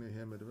even looking at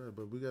him at the minute,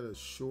 but we got a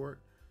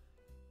short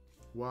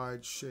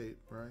wide shape,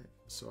 right?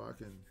 So I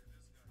can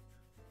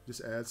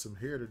just add some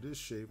hair to this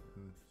shape,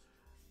 and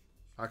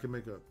I can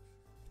make an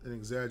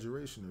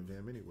exaggeration of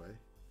him anyway.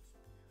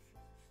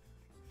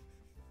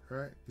 All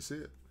right, you see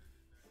it?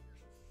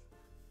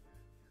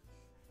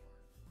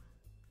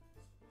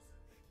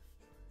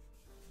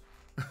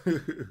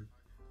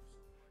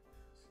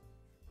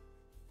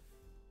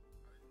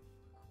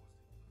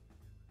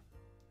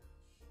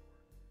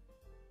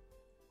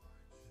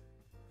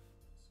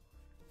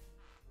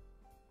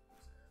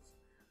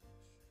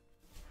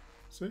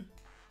 See?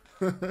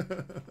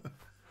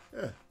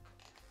 Yeah.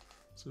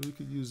 So we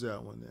could use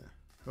that one there.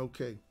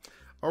 Okay.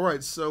 All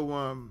right. So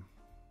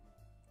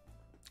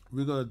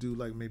we're gonna do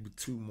like maybe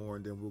 2 more,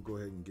 and then we'll go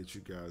ahead and get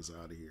you guys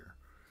out of here.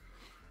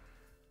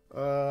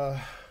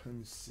 Let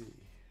me see.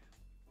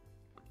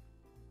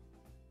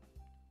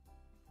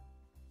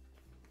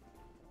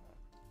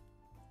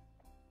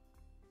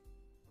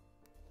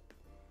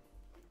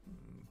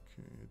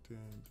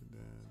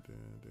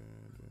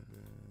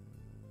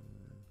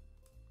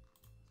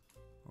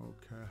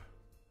 Okay.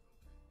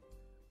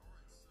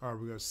 All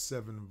right, we got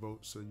 7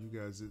 votes, so you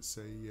guys did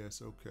say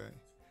yes. Okay.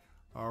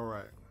 All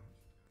right.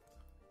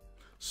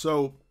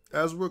 So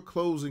as we're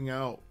closing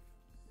out,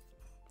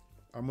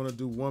 I'm gonna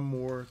do 1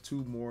 more,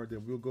 2 more,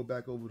 then we'll go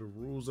back over the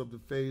rules of the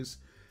face.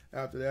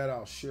 After that,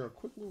 I'll share a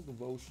quick little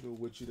devotional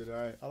with you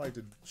that I like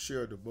to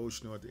share a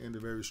devotional at the end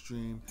of every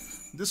stream.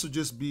 This will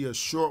just be a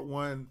short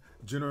one.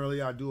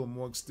 Generally, I do a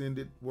more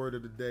extended word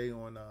of the day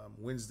on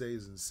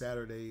Wednesdays and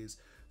Saturdays,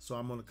 so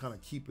I'm gonna kind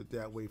of keep it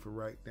that way for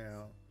right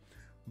now.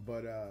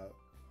 But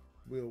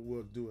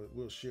we'll do it.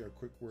 We'll share a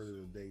quick word of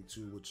the day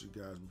too with you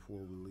guys before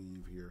we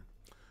leave here.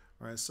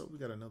 All right, so we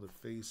got another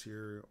face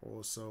here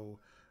also.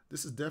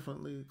 This is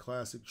definitely a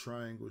classic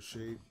triangle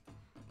shape.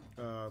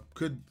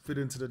 Could fit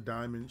into the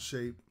diamond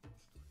shape,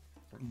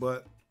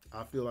 but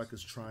I feel like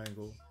it's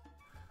triangle.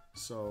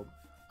 So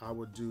I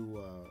would do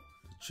the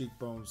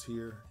cheekbones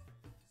here,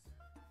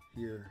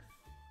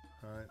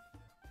 all right,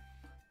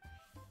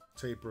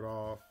 taper it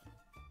off,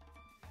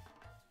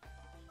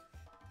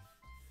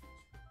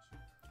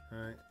 all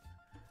right.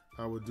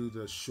 I would do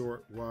the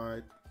short,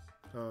 wide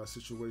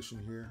situation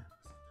here.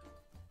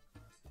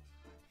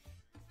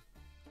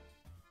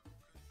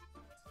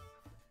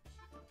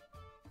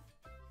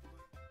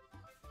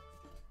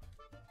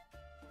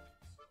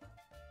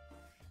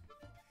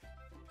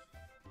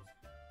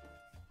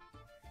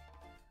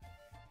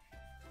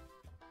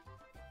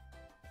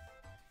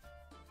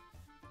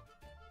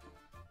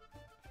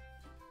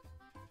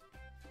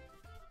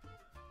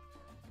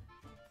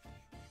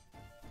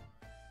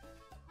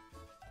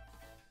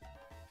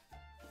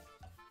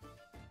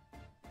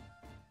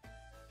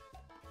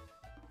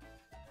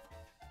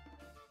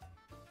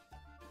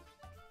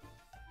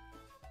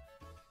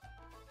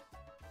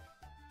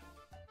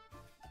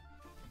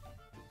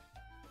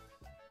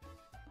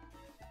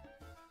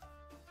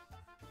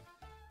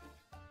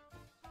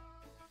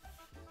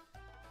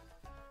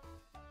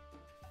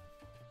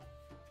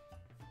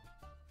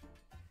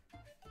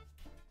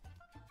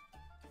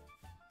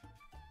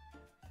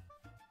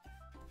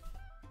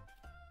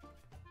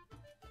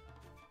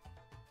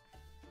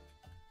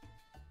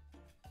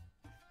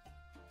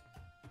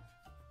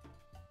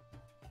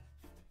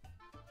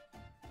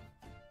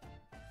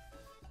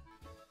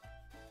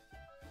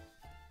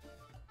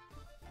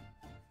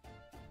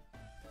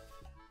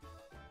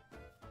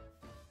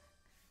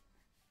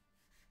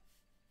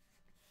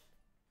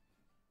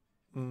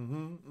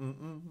 Mm-hmm,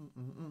 mm-hmm,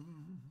 mm-hmm,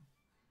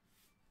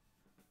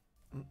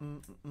 mm-hmm,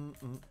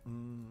 mm-hmm,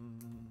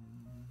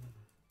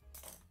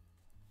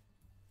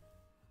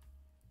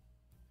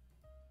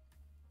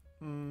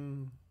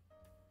 mm-hmm.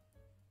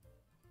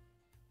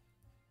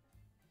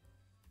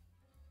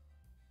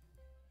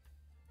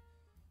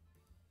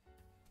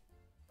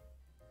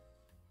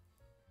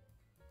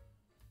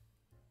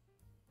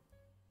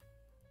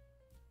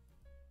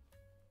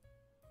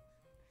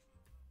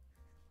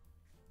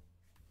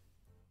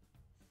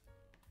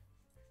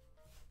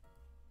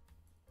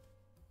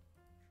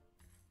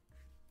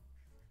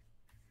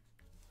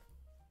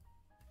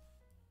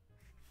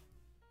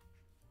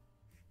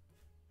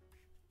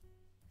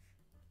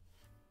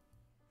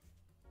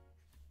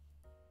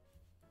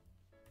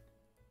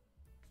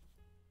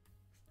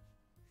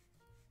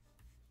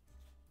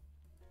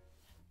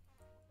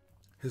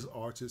 His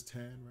artist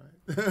hand,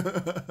 right?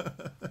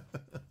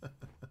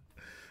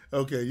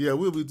 Okay, yeah,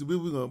 we're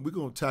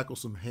gonna tackle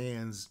some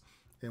hands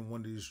in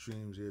one of these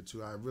streams here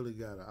too. I really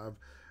got it.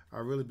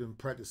 I've really been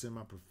practicing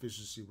my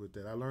proficiency with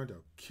that. I learned a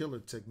killer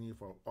technique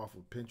off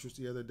of Pinterest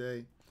the other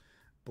day.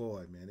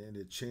 Boy, man, and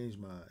it changed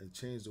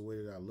the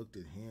way that I looked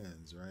at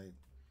hands. Right,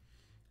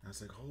 I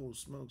was like, oh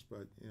smokes,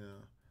 but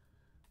yeah,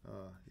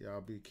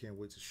 can't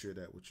wait to share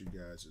that with you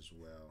guys as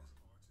well.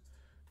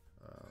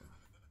 Um,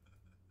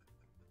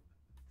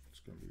 it's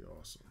gonna be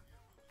awesome.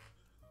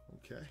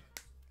 Okay.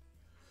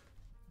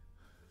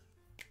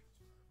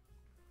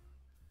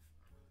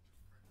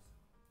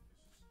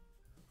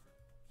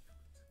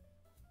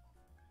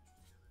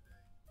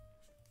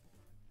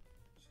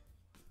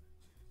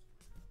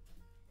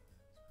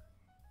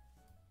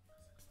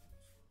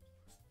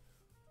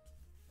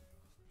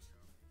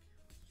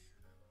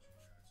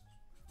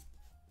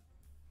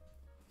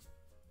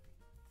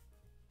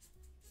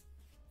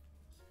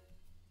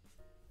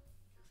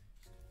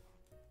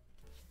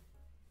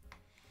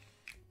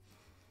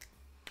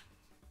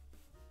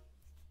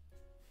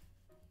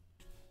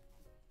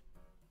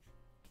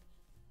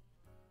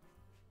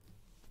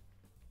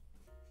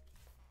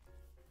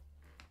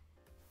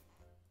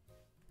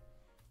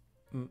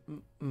 Mm,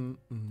 mm, mm,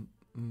 mm,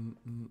 mm,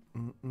 mm,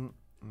 mm, mm.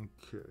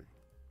 Okay.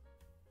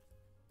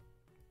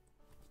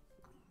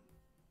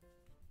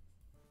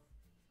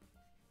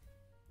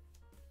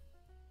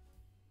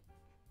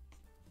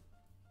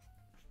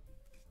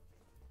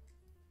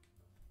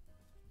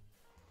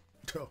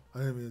 Oh, I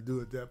didn't mean to do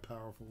it that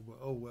powerful, but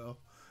oh well.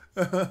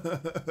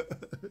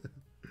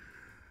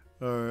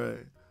 All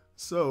right.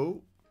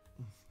 So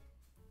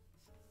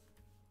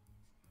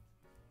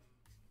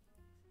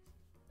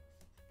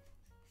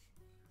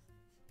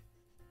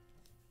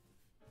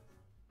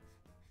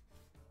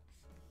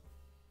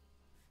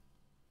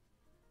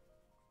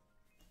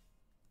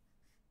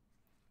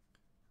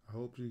I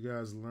hope you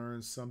guys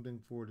learned something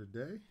for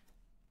today.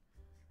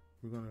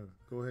 We're gonna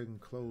go ahead and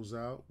close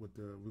out with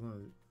the. We're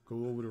gonna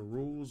go over the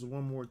rules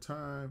one more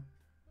time,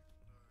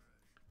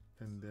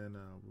 and then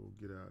we'll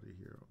get out of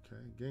here.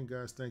 Okay. Again,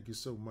 guys, thank you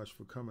so much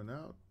for coming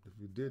out. If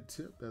you did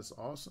tip, that's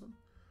awesome.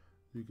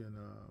 You can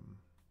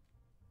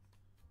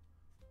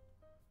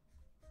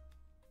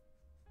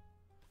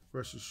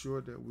rest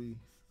assured that we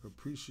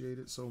appreciate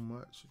it so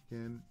much.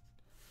 Again,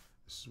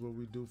 this is what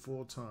we do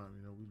full time.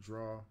 You know, we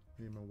draw.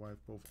 Me and my wife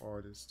both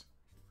artists.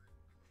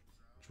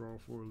 Draw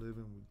for a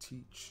living. We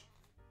teach.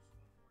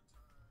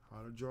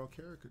 how to draw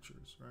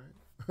caricatures, right?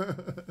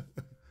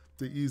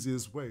 The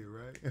easiest way,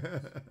 right?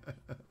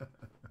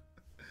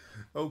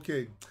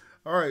 Okay.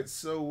 All right.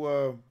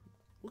 So,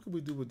 what can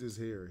we do with this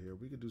hair here?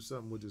 We could do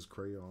something with this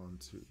crayon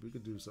too. We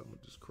could do something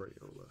with this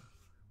Crayola.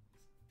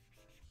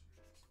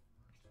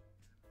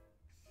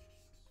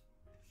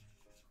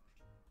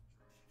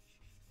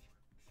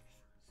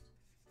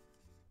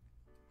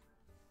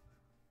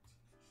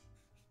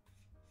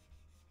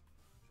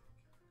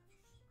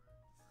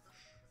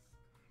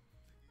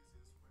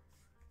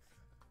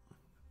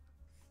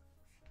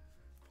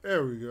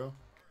 There we go.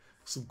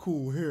 Some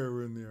cool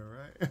hair in there,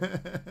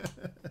 right?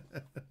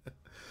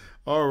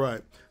 All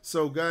right.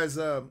 So, guys,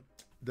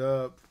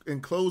 the in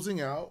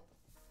closing out,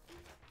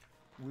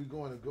 we're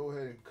going to go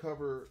ahead and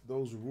cover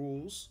those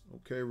rules.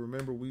 Okay.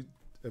 Remember,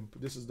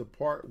 this is the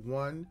part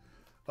one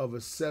of a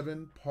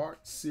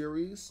 7-part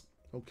series.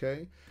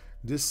 Okay.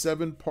 This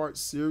 7-part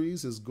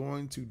series is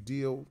going to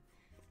deal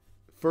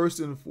first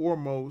and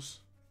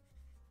foremost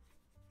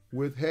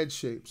with head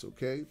shapes.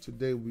 Okay.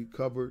 Today we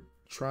covered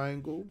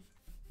triangle.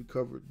 We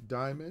covered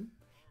diamond.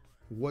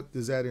 What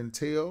does that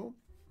entail?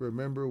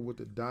 Remember, with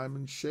the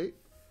diamond shape,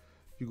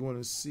 you're going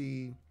to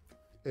see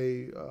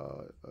a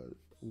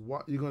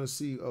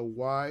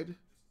wide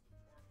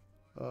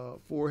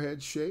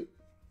forehead shape.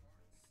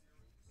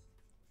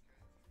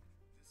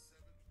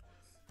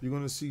 You're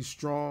going to see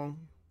strong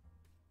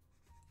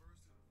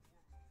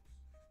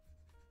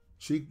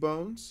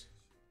cheekbones.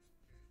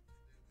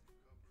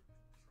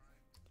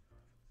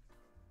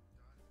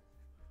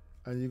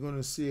 And you're going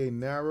to see a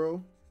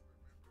narrow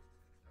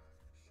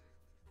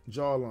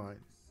jawline,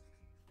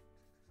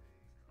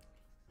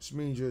 which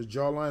means your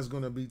jawline is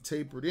going to be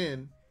tapered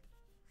in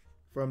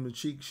from the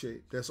cheek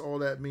shape. That's all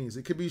that means.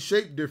 It could be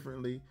shaped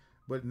differently,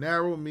 but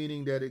narrow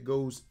meaning that it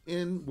goes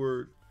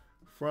inward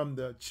from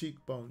the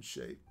cheekbone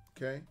shape.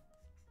 Okay.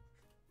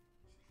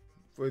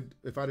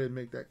 If I didn't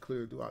make that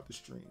clear throughout the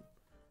stream.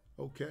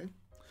 Okay.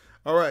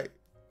 All right.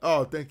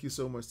 Oh, thank you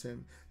so much,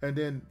 Tim. And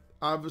then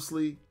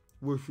obviously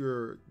with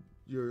your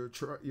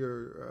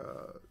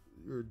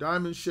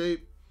diamond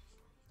shape,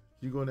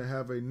 you're going to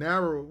have a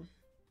narrow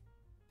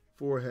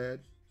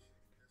forehead,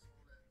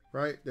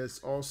 right? That's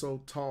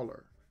also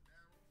taller.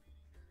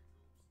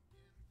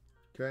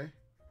 Okay.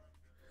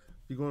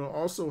 You're going to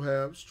also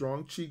have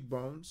strong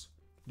cheekbones.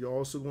 You're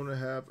also going to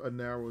have a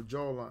narrow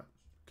jawline.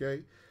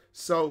 Okay.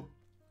 So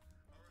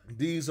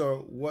these are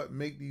what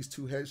make these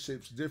two head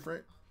shapes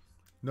different.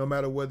 No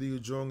matter whether you're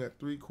drawing at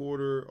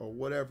 3/4 or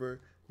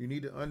whatever, you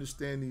need to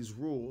understand these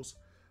rules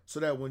so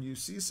that when you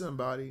see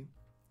somebody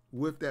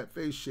with that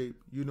face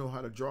shape, you know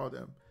how to draw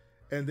them.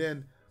 And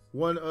then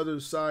one other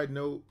side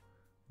note,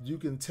 you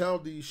can tell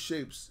these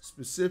shapes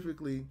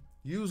specifically,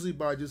 usually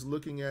by just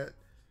looking at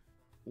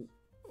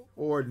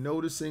or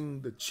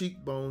noticing the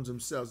cheekbones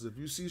themselves. If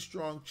you see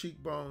strong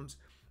cheekbones,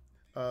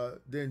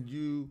 then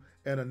you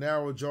and a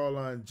narrow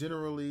jawline,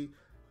 generally,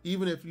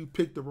 even if you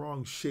pick the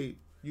wrong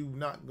shape, you're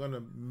not going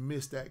to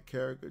miss that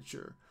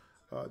caricature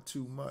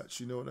too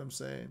much. You know what I'm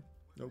saying?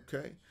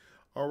 Okay.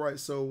 All right.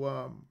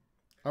 So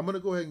I'm going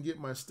to go ahead and get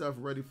my stuff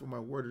ready for my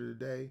word of the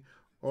day.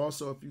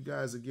 Also, if you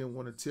guys, again,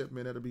 want to tip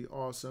me, that'll be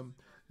awesome.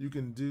 You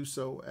can do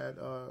so at,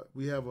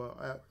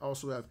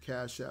 also have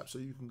Cash App. So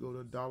you can go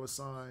to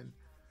 $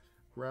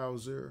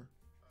 Browser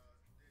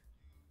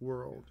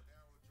World.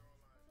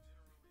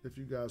 If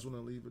you guys want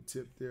to leave a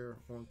tip there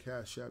on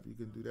Cash App, you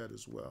can do that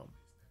as well.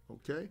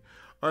 Okay.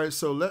 All right.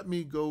 So let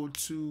me go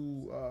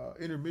to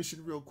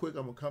intermission real quick.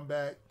 I'm going to come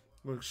back.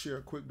 I'm going to share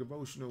a quick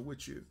devotional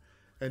with you.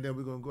 And then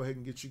we're going to go ahead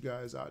and get you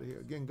guys out of here.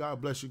 Again,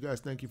 God bless you guys.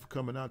 Thank you for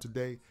coming out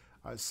today.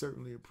 I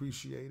certainly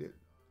appreciate it.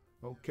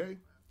 Okay.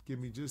 Give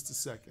me just a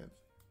second.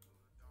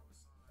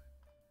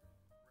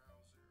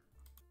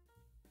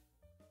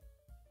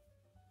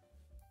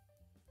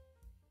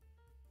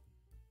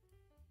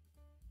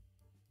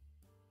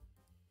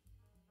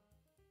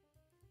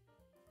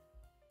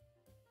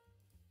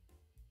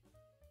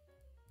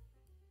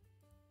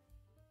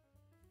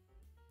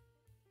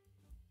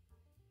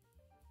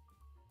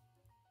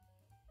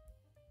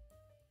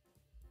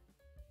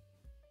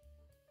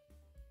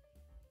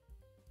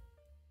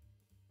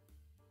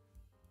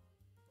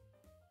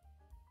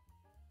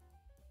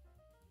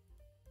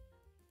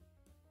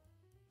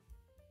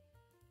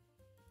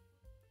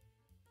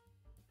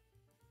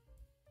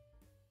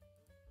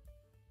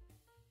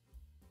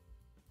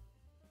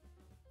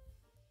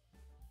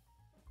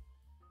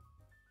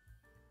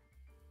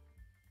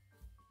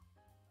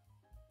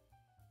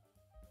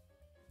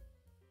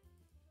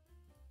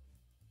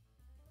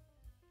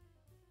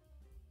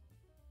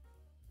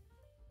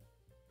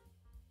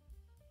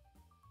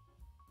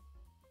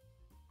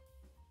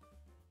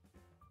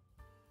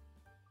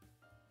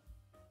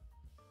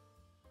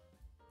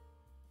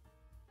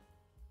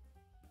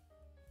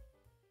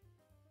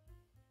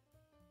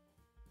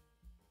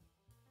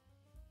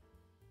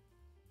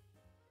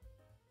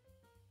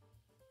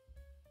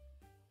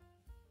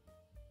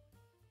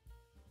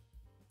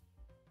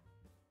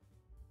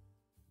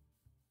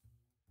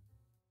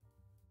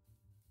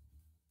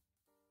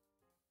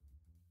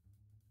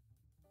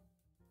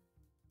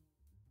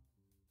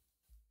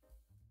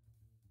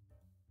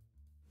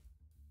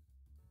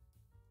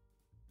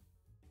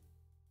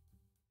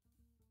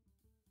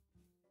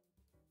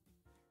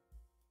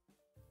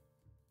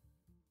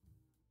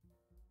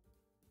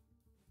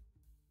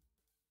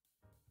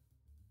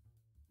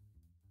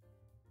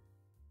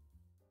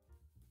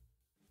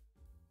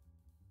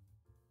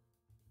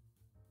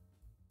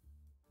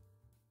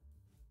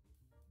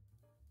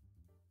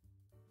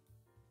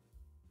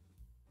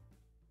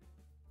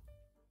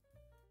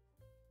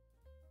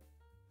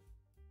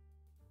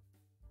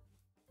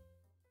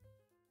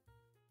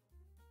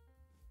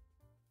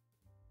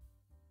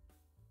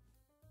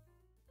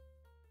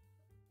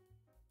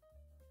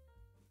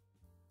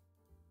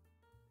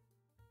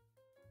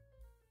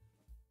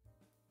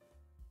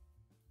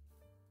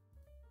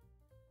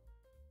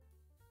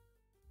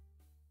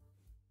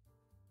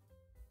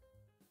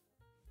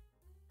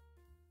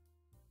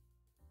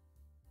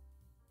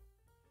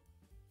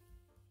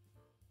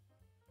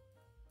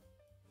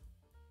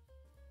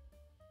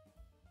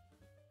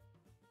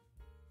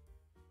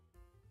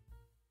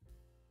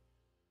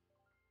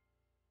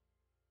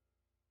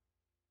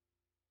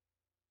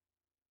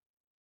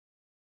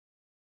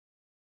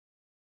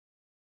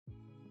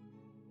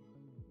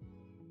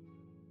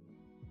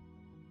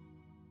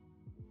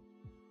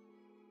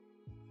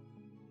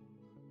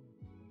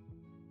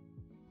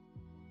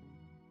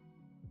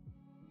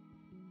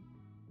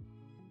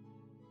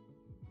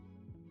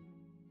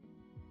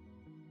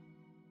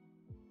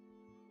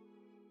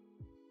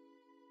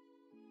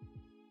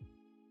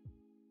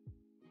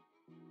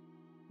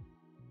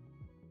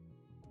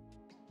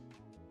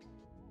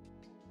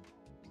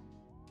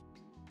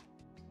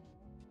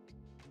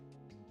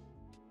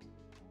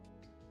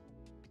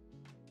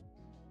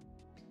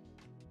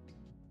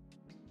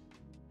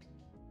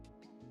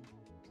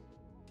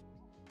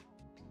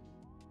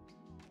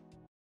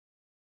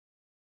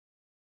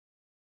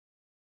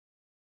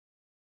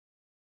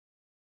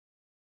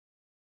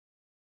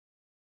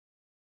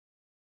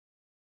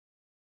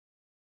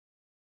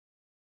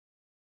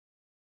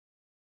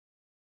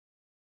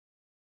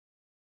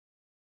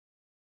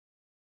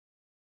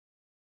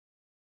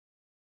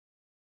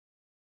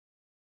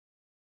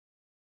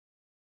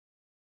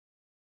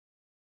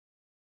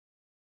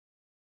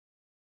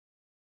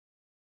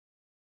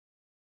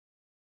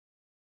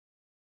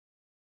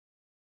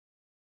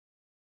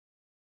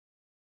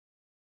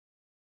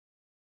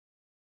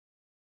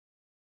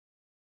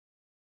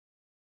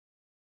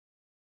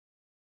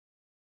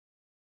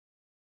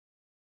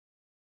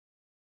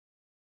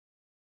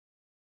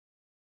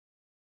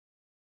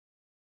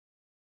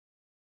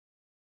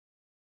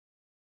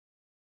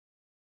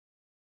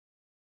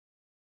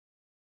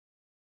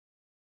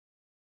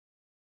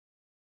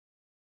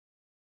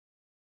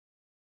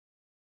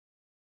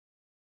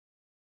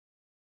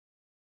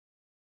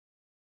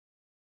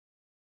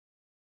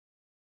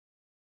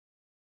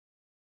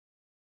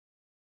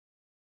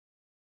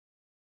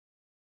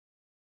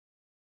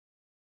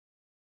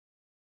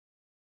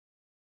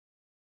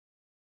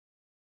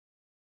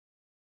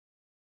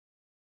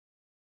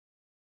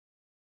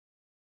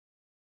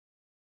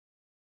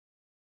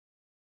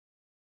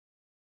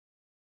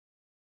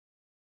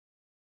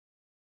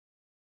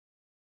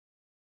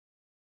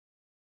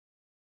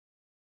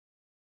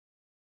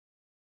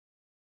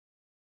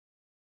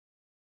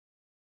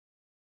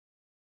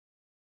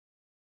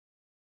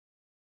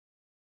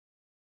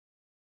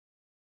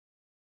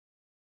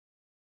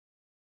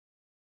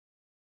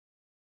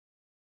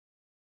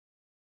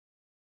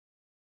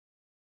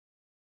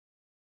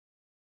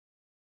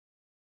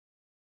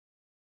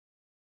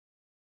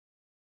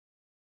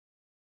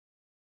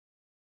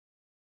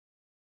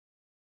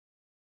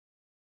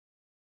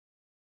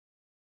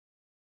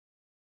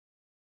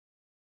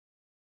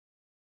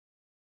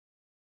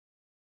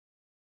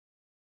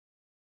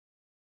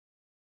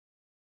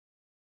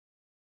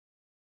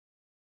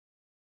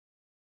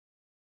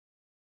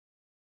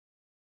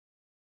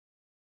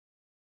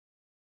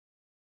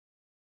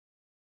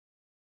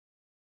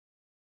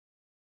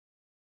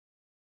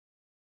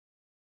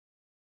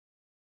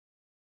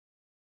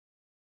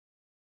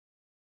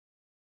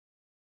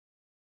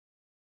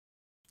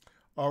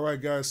 All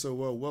right, guys. So,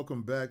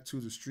 welcome back to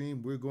the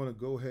stream. We're going to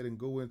go ahead and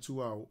go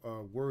into our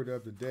word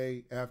of the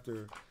day.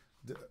 After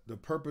the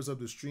purpose of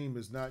the stream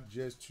is not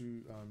just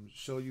to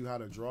show you how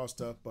to draw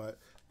stuff, but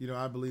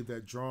I believe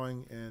that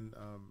drawing and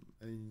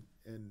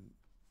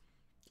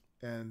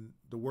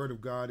the word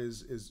of God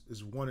is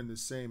one and the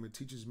same. It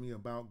teaches me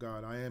about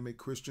God. I am a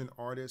Christian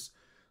artist,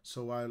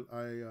 so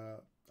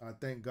I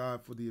thank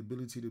God for the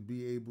ability to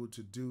be able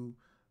to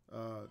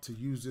to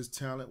use this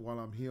talent while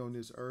I'm here on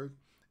this earth.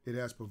 It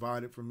has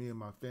provided for me and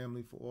my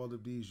family for all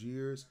of these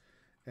years.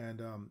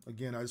 And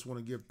again, I just want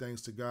to give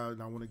thanks to God,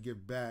 and I want to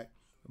give back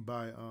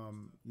by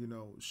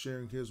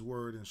sharing His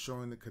word and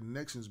showing the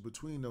connections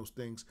between those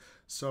things.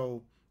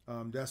 So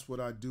that's what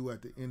I do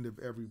at the end of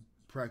every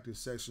practice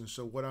session.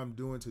 So what I'm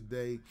doing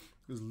today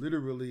is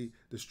literally,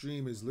 the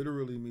stream is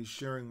literally me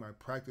sharing my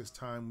practice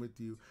time with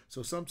you.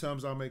 So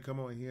sometimes I may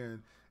come on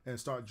here and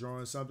start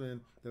drawing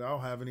something that I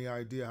don't have any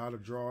idea how to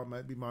draw. It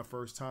might be my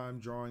first time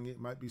drawing it. It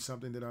might be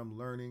something that I'm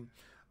learning.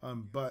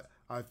 But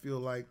I feel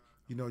like,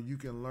 you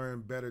can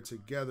learn better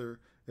together.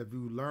 If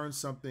you learn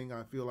something,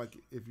 I feel like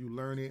if you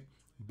learn it,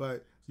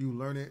 but you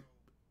learn it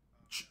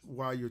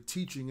while you're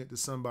teaching it to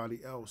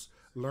somebody else,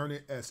 learn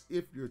it as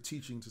if you're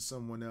teaching to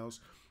someone else,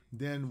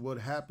 then what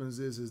happens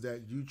is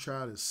that you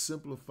try to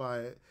simplify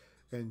it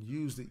and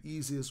use the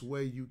easiest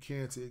way you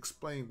can to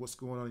explain what's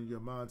going on in your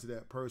mind to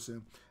that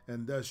person,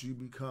 and thus you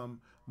become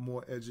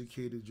more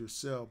educated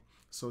yourself.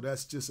 So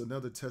that's just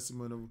another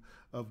testament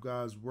of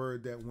God's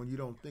word, that when you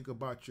don't think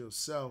about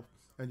yourself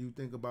and you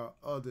think about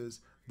others,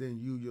 then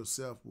you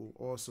yourself will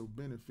also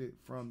benefit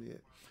from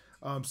it.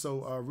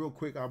 So real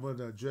quick, I'm going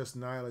to address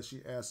Nyla.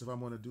 She asked if I'm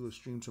going to do a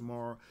stream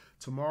tomorrow.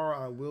 Tomorrow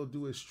I will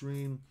do a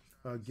stream.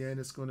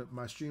 Again,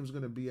 my stream's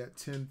going to be at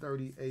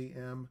 10:30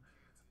 a.m.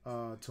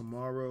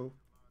 Tomorrow.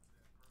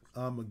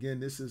 Again,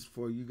 this is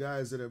for you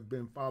guys that have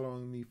been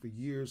following me for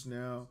years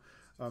now.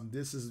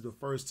 This is the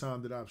first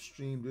time that I've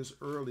streamed this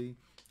early,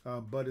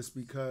 but it's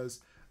because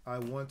I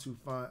want to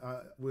find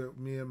where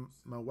me and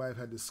my wife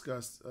had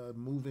discussed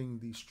moving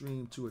the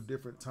stream to a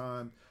different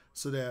time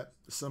so that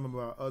some of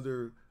our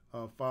other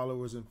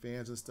followers and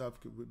fans and stuff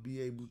would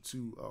be able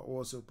to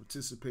also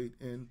participate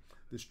in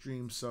the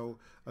stream. So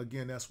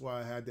again, that's why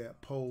I had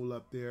that poll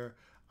up there.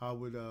 I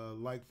would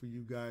like for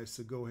you guys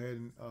to go ahead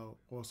and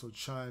also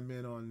chime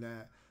in on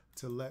that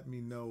to let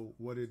me know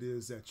what it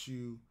is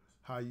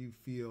how you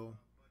feel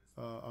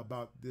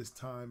about this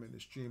time in the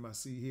stream. I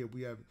see here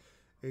we have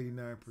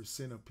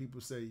 89% of people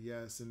say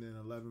yes, and then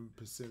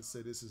 11%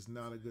 say this is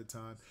not a good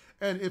time.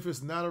 And if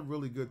it's not a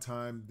really good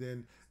time,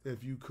 then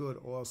if you could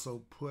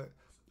also put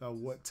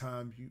what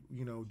time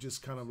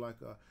just kind of like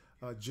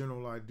a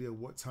general idea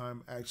what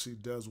time actually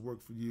does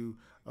work for you,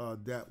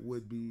 that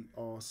would be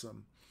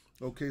awesome.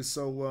 Okay,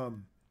 so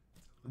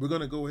we're going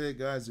to go ahead,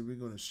 guys, and we're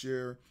going to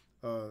share.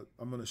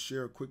 I'm going to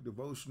share a quick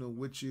devotional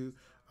with you.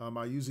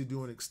 I usually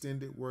do an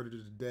extended word of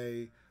the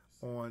day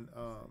on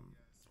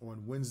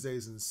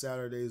Wednesdays and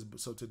Saturdays.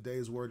 So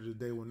today's word of the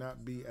day will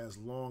not be as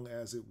long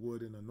as it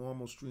would in a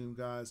normal stream,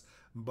 guys.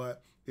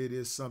 But it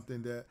is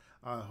something that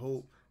I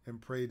hope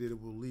and pray that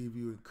it will leave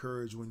you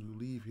encouraged when you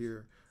leave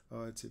here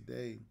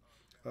today.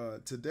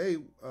 Today,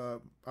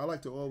 I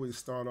like to always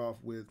start off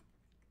with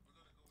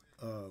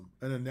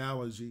an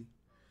analogy.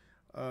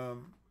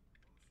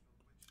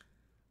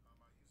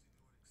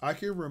 I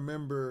can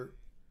remember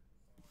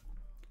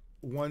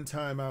one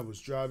time I was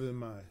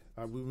driving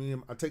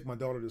I take my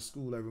daughter to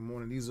school every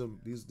morning. These are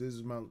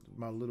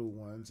my little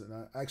ones, and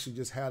I actually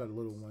just had a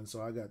little one,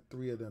 so I got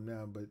 3 of them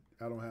now. But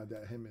I don't have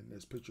him in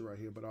this picture right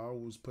here. But I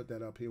always put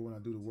that up here when I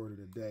do the word of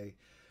the day,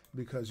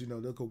 because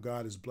look what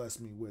God has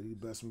blessed me with. He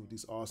blessed me with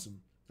these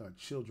awesome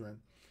children,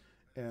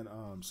 and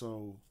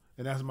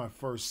and that's my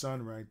first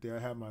son right there. I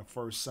had my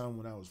first son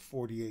when I was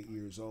 48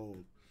 years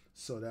old.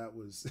 So that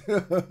was,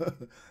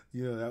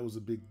 that was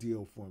a big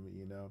deal for me,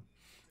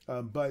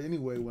 But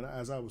anyway,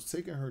 as I was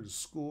taking her to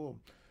school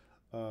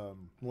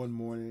one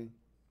morning,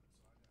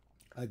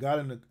 I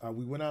got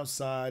we went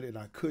outside and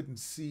I couldn't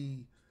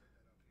see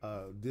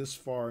this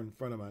far in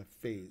front of my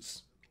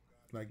face.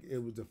 Like it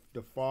was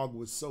the fog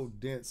was so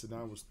dense, and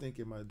I was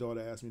thinking. My daughter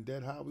asked me,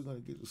 "Dad, how are we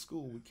going to get to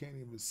school? We can't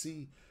even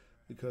see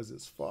because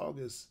this fog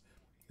is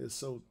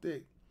so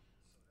thick."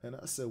 And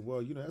I said,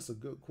 "Well, that's a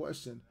good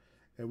question.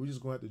 And we're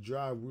just going to have to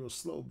drive real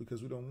slow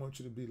because we don't want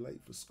you to be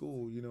late for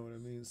school." You know what I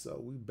mean?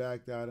 So we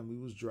backed out and we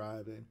was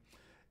driving.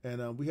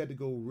 And we had to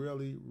go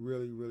really,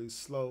 really, really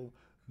slow.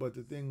 But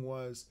the thing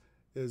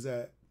is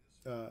that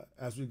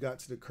as we got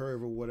to the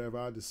curve or whatever,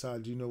 I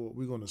decided, what,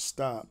 we're going to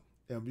stop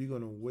and we're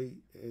going to wait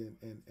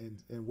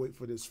and wait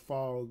for this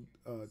fog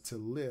to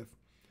lift.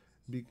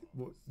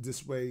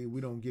 This way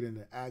we don't get in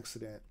an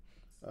accident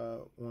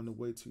on the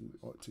way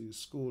to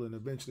school. And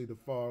eventually the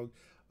fog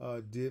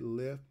did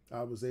lift.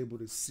 I was able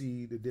to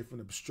see the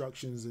different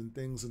obstructions and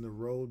things in the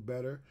road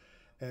better.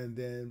 And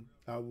then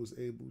I was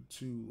able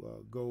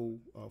to go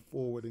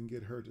forward and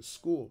get her to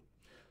school.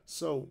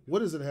 So what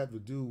does it have to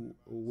do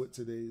with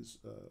today's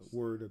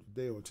word of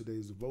the day or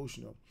today's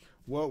devotional?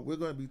 Well, we're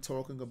going to be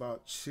talking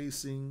about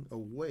chasing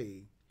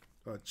away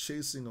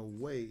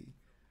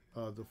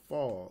the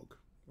fog.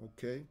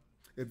 Okay,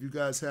 if you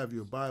guys have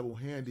your Bible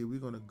handy, we're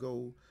going to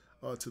go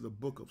to the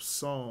book of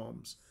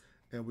Psalms,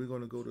 and we're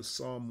going to go to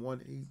Psalm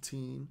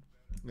 118,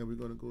 and we're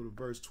going to go to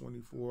verse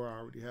 24. I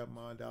already have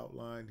mine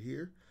outlined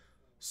here.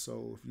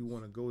 So if you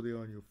want to go there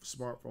on your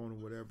smartphone or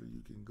whatever,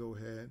 you can go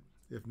ahead.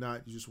 If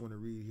not, you just want to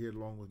read here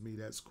along with me,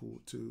 that's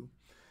cool too.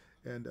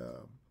 And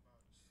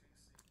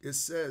it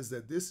says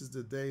that this is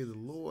the day the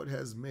Lord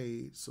has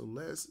made, so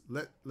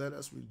let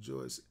us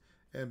rejoice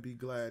and be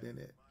glad in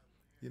it.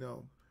 You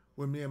know,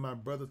 when me and my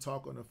brother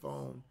talk on the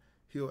phone,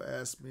 he'll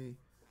ask me,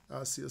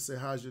 he'll say,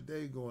 "How's your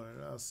day going?"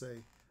 And I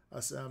say,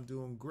 "I'm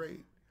doing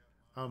great.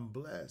 I'm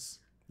blessed.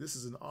 This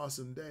is an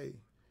awesome day."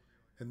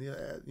 And they'll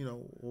ask,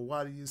 well,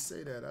 why do you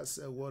say that? I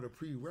said, well, the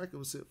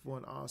prerequisite for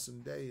an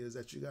awesome day is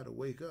that you got to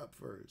wake up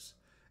first.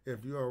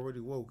 If you already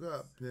woke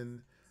up,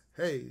 then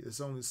hey, it's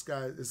only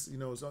sky.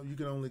 You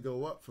can only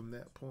go up from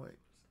that point.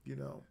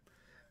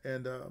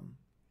 And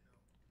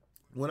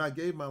when I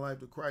gave my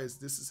life to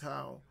Christ, this is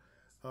how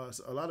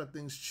a lot of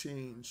things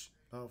changed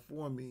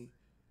for me.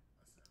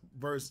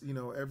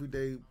 Every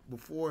day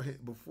before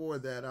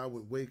that, I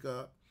would wake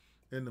up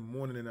in the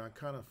morning and I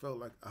kind of felt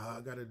like,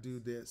 I got to do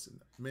this, and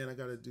man, I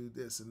got to do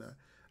this, and I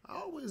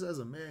always, as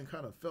a man,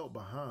 kind of felt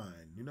behind.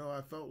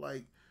 I felt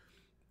like,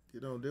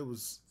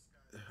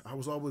 I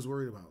was always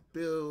worried about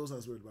bills. I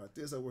was worried about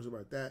this. I was worried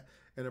about that.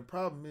 And the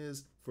problem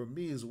is, for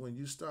me, is when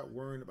you start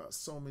worrying about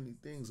so many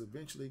things,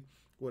 eventually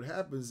what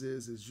happens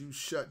is you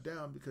shut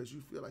down because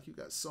you feel like you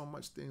got so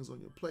much things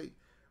on your plate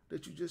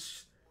that you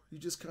just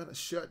kind of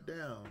shut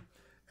down.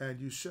 And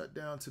you shut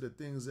down to the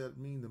things that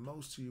mean the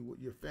most to you,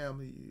 with your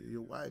family,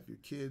 your wife, your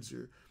kids,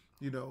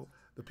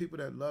 the people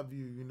that love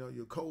you,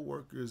 your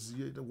co-workers,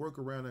 the work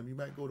around them. You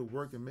might go to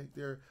work and make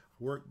their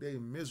work day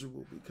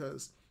miserable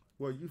because,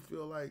 well, you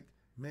feel like,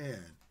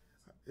 man,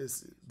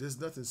 there's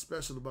nothing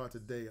special about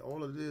today.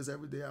 All it is,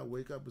 every day I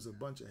wake up is a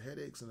bunch of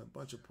headaches and a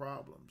bunch of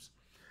problems.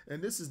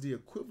 And this is the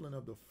equivalent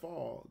of the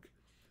fog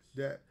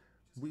that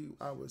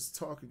I was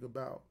talking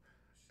about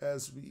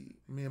as me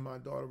and my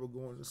daughter were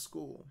going to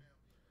school.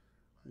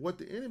 What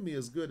the enemy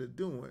is good at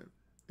doing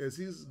is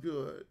he's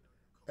good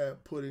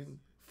at putting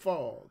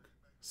fog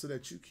so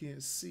that you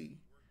can't see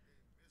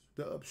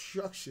the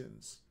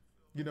obstructions.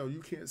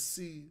 You can't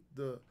see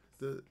the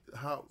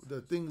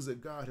things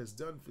that God has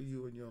done for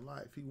you in your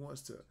life. He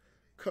wants to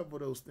cover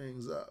those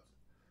things up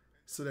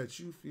so that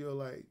you feel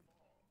like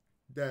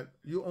that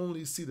you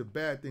only see the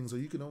bad things, or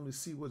you can only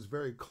see what's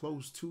very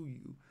close to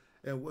you.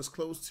 And what's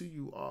close to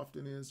you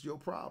often is your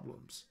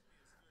problems,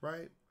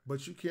 right?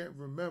 But you can't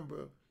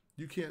remember.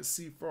 You can't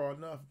see far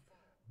enough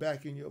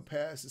back in your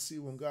past to see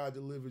when God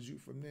delivered you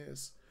from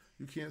this.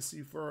 You can't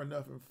see far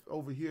enough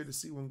over here to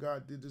see when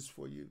God did this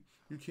for you.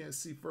 You can't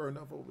see far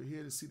enough over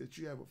here to see that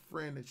you have a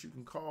friend that you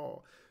can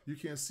call. You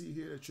can't see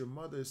here that your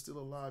mother is still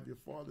alive, your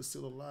father's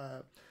still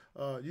alive.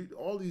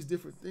 All these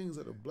different things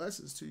that are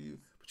blessings to you,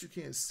 but you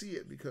can't see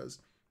it because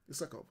it's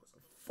like a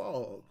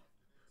fog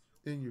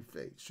in your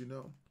face,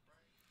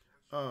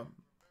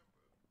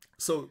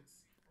 So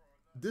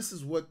this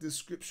is what this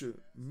scripture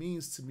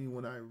means to me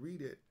when I read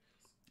it.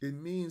 It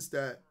means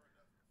that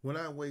when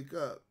I wake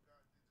up,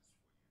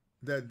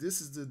 that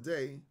this is the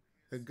day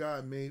that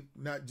God made,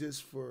 not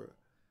for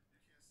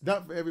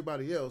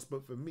everybody else,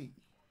 but for me.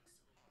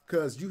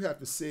 Because you have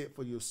to say it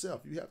for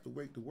yourself. You have to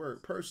make the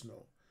word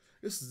personal.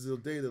 This is the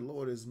day the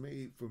Lord has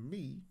made for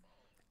me.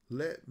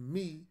 Let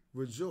me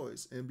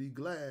rejoice and be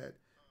glad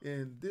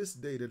in this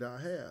day that I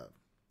have.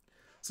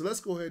 So let's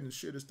go ahead and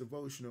share this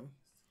devotional.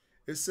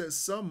 It says,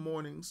 some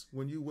mornings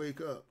when you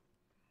wake up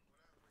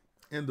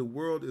and the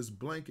world is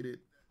blanketed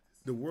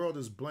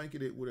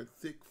with a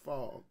thick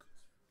fog.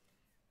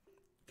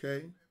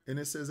 Okay? And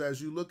it says,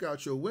 as you look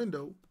out your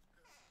window,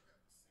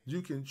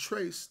 you can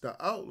trace the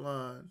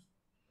outline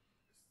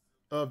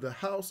of the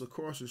house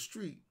across the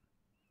street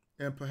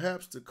and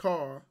perhaps the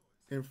car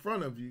in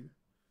front of you,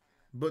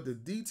 but the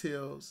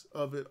details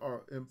of it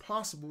are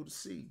impossible to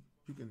see.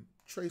 You can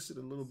trace it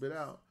a little bit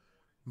out,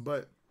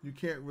 but you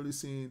can't really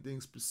see anything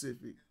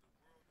specific.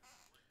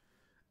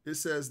 It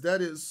says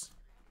that is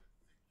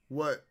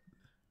what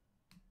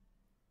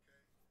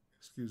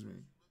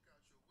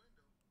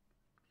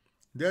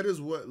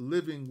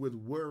living with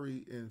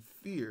worry and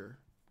fear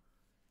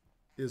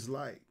is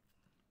like.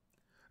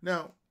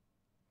 Now,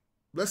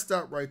 let's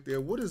stop right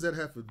there. What does that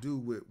have to do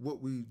with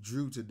what we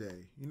drew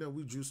today?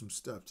 We drew some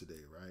stuff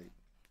today, right?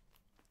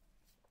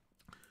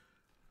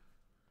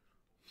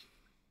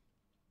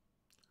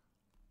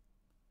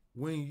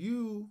 When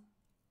you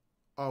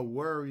are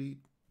worried,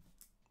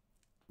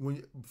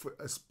 for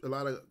a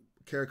lot of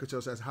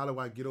caricature says, how do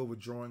I get over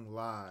drawing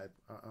live?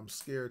 I'm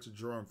scared to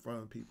draw in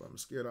front of people. I'm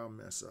scared I'll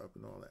mess up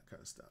and all that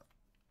kind of stuff.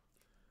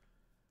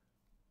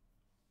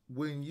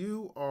 When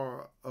you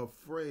are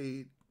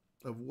afraid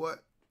of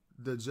what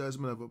the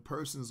judgment of a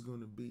person is going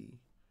to be,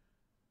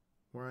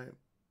 right?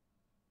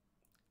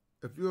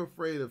 If you're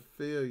afraid of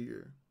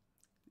failure,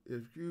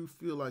 if you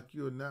feel like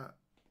you're not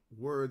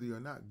worthy or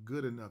not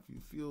good enough,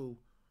 you feel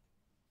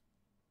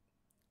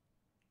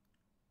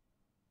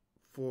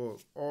for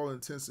all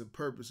intents and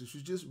purposes,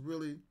 you just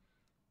really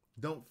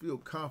don't feel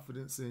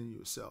confidence in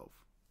yourself.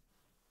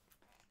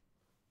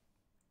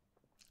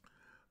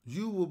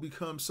 You will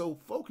become so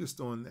focused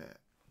on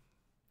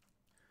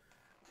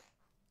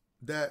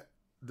that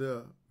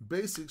the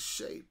basic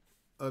shape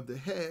of the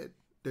head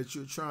that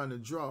you're trying to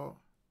draw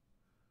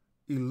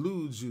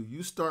eludes you.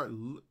 You start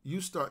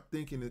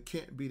thinking it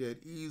can't be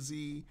that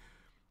easy.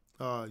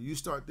 You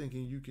start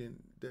thinking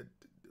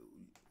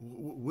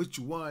which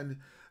one?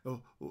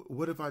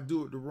 What if I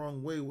do it the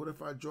wrong way? What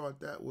if I draw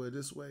it that way,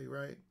 this way,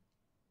 right?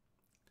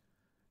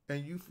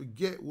 And you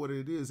forget what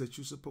it is that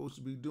you're supposed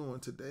to be doing.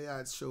 Today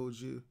I showed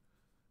you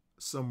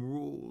some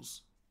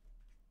rules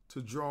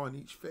to drawing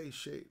each face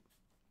shape,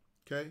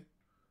 okay?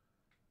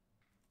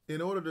 In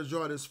order to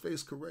draw this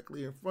face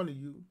correctly in front of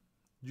you,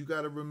 you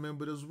got to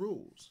remember those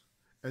rules.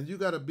 And you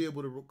got to be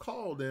able to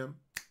recall them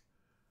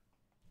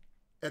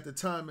at the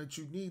time that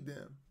you need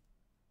them.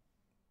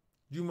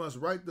 You must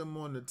write them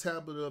on the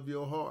tablet of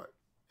your heart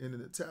and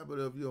in the tablet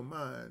of your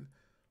mind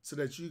so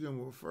that you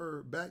can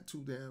refer back to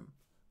them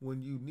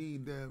when you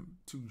need them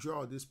to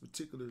draw this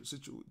particular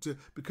situation,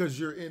 because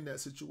you're in that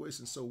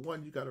situation. So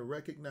one, you got to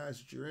recognize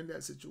that you're in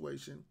that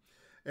situation.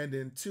 And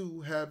then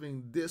two,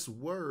 having this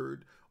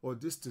word or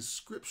this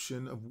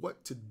description of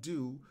what to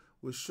do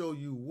will show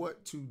you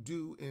what to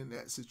do in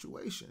that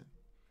situation.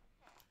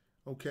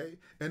 Okay?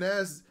 And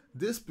as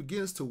this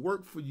begins to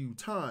work for you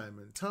time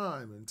and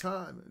time and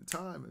time and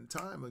time and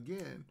time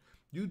again,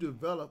 you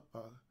develop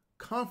a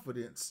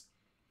confidence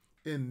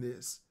in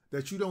this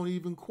that you don't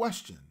even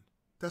question.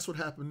 That's what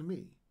happened to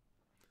me.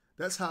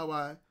 That's how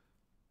I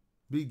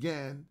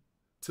began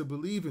to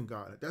believe in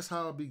God. That's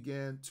how I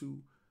began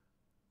to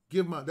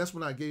that's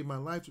when I gave my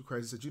life to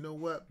Christ. I said, you know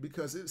what?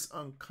 Because it's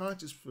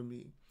unconscious for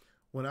me.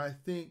 When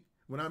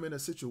I'm in a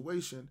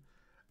situation,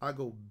 I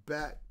go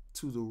back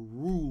to the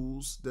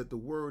rules that the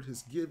word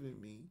has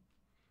given me.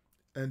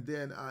 And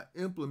then I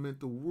implement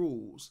the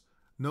rules,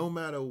 no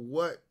matter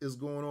what is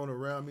going on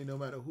around me, no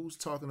matter who's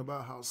talking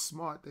about how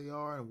smart they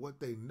are and what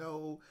they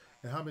know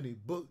and how many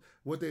books,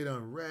 what they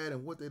done read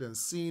and what they done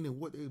seen and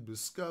what they've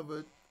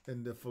discovered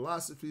and the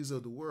philosophies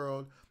of the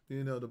world.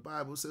 You know, the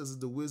Bible says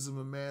that the wisdom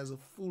of man is a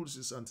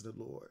foolishness unto the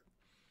Lord.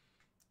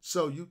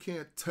 So you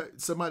can't,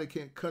 somebody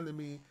can't come to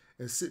me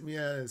and sit me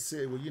down and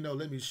say, well, you know,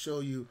 let me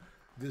show you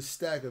this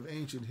stack of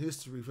ancient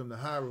history from the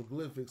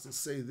hieroglyphics that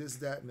say this,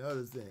 that, and the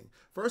other thing.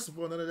 First of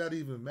all, none of that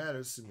even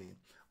matters to me.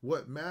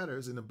 What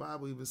matters, and the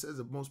Bible even says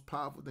the most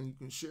powerful thing you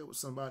can share with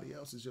somebody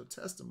else is your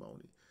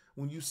testimony.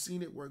 When you've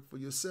seen it work for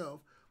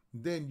yourself,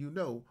 then you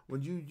know.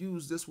 When you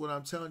use this, what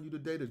I'm telling you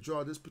today, to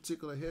draw this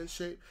particular head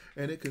shape,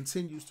 and it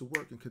continues to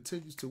work and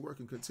continues to work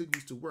and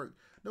continues to work,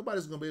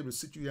 nobody's going to be able to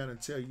sit you down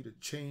and tell you to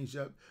change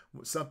up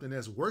something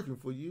that's working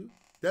for you.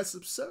 That's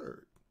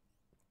absurd.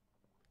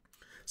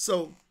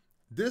 So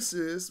this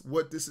is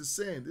what this is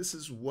saying. This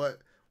is what,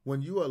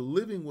 when you are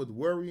living with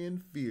worry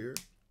and fear,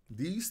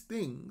 these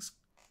things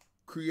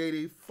create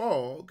a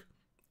fog,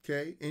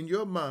 okay, in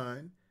your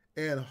mind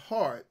and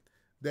heart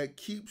that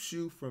keeps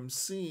you from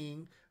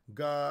seeing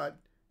God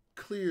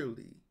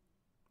clearly.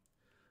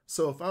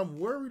 So if I'm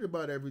worried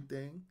about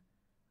everything,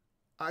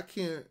 I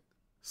can't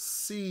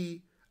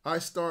see.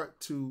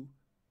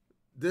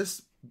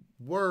 This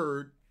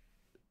word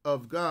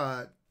of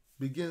God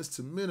begins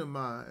to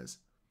minimize,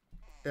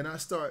 and I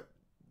start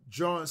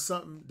drawing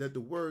something that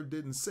the word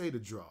didn't say to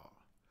draw.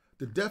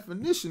 The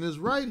definition is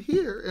right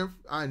here, and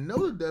I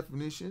know the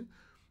definition,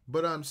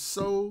 but I'm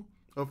so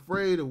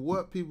afraid of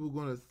what people are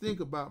going to think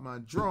about my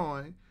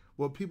drawing,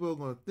 what people are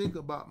going to think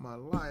about my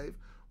life,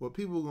 what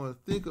people are going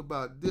to think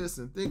about this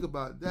and think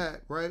about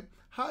that, right?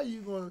 How are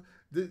you going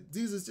to,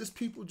 these are just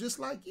people just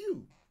like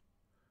you.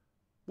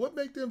 What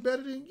makes them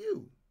better than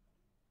you?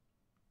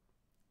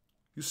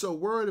 You're so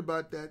worried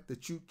about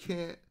that you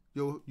can't,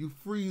 you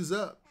freeze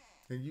up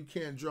and you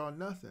can't draw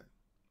nothing.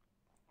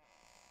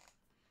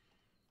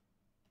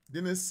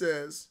 Then it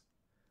says,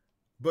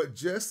 but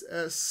just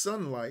as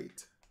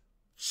sunlight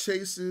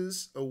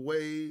chases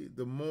away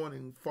the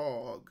morning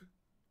fog,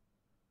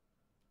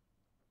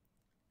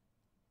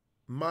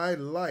 my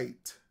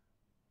light,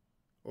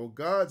 or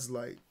God's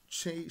light,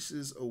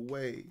 chases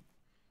away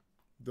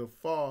the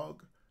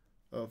fog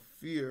of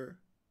fear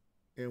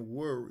and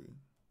worry.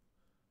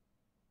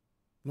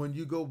 When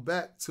you go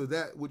back to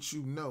that which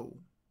you know,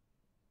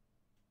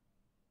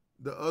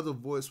 the other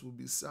voice will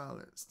be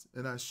silenced.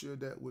 And I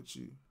shared that with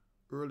you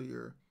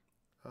earlier.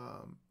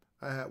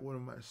 I had one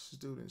of my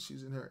students,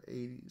 she's in her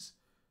 80s.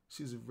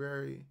 She's a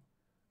very,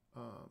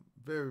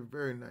 very,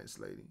 very nice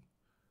lady.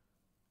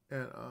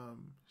 And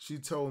she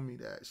told me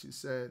that. She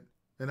said,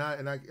 and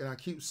I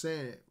keep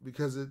saying it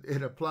because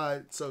it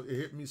applied, so it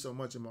hit me so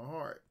much in my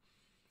heart.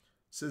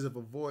 It says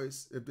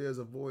if there's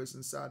a voice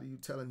inside of you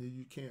telling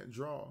you can't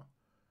draw,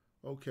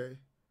 okay,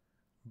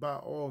 by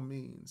all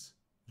means,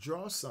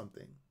 draw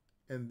something,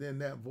 and then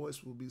that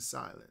voice will be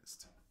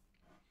silenced.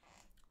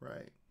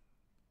 Right?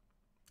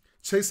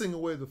 Chasing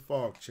away the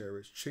fog,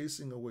 Cherish.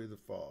 Chasing away the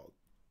fog.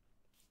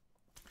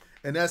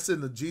 And that's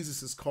in the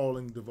Jesus is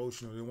Calling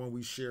devotional, the one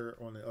we share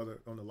on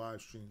the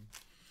live stream.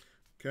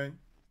 Okay.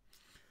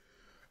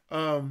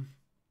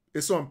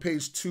 It's on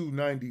page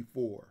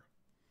 294.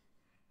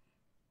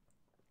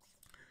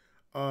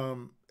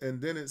 And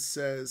then it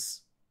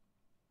says,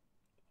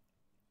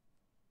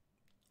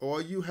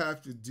 all you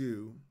have to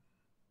do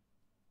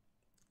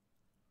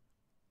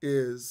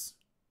is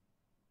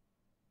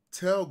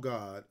tell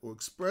God or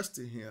express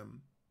to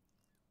him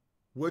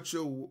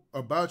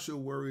about your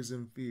worries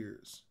and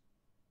fears.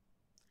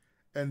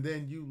 And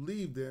then you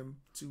leave them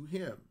to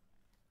him.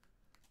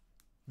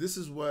 This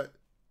is what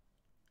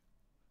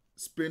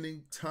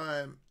spending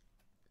time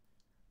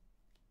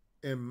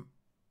in,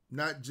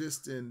 not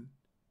just in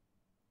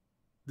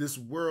this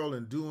world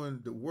and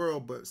doing the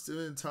world, but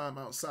spending time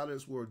outside of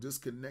this world,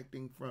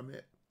 disconnecting from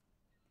it,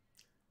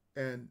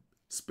 and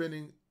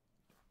spending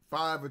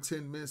 5 or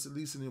 10 minutes at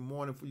least in the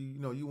morning for you. You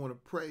know, you want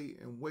to pray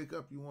and wake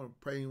up. You want to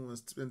pray. You want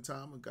to spend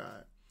time with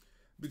God.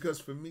 Because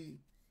for me,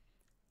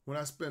 when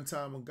I spend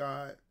time with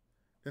God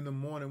in the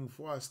morning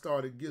before I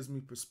start, it gives me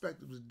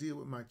perspective to deal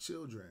with my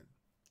children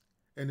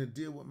and to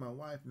deal with my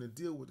wife and to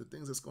deal with the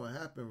things that's going to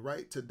happen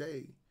right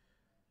today.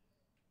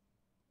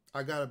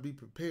 I got to be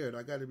prepared.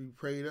 I got to be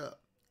prayed up.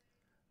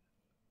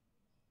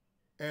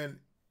 And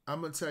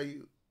I'm going to tell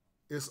you,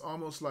 it's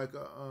almost like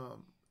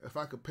if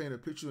I could paint a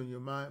picture in your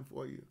mind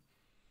for you,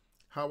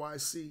 how I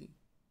see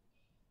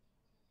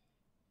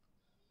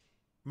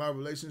my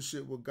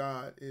relationship with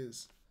God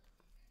is,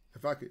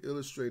 if I could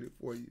illustrate it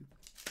for you.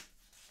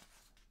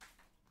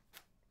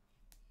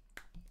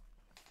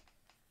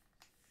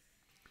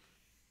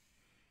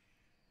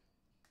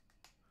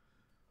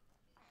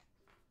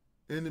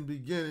 In the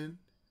beginning,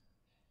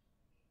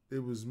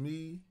 it was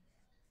me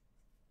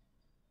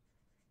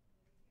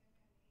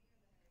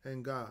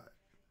and God.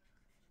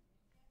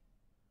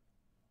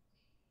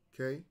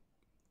 Okay?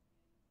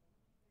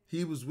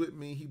 He was with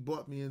me. He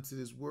brought me into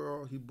this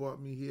world. He brought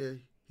me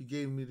here. He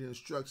gave me the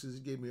instructions. He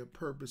gave me a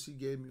purpose. He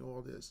gave me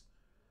all this.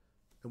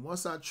 And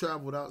once I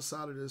traveled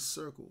outside of this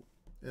circle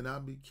and I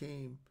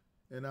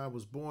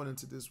was born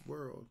into this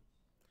world,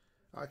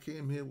 I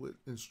came here with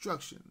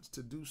instructions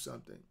to do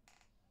something.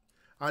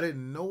 I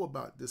didn't know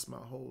about this my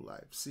whole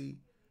life. See,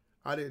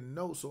 I didn't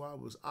know, so I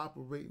was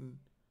operating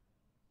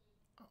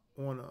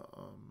on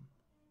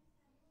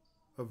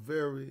a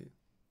very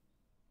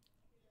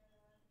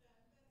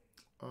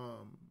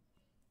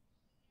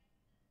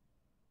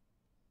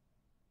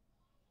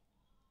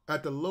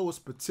at the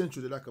lowest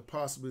potential that I could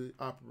possibly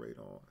operate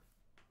on,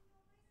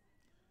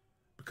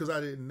 because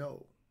I didn't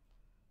know.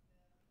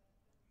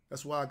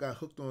 That's why I got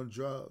hooked on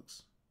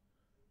drugs.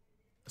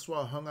 That's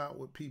why I hung out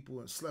with people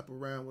and slept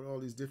around with all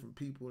these different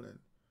people and,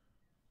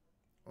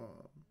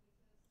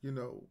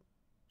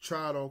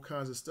 tried all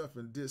kinds of stuff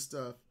and did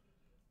stuff,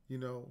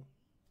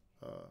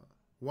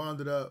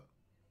 wound up,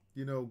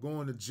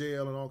 going to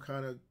jail and all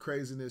kind of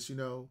craziness,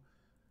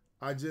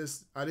 I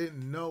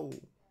didn't know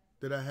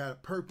that I had a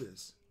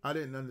purpose. I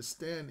didn't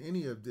understand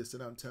any of this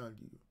that I'm telling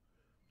you.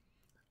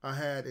 I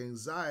had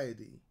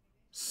anxiety,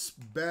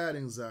 bad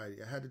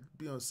anxiety. I had to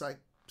be on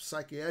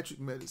psychiatric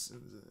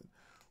medicines and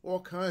all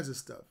kinds of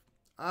stuff.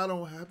 I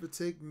don't have to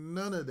take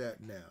none of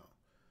that now,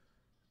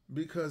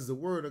 because the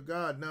word of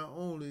God, not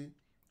only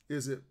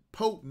is it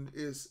potent,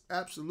 it's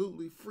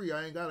absolutely free.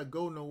 I ain't got to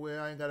go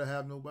nowhere. I ain't got to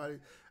have nobody.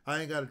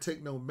 I ain't got to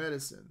take no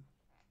medicine.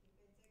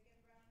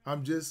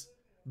 I'm just,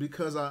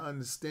 because I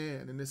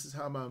understand, and this is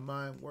how my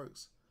mind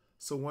works.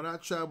 So when I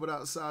traveled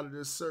outside of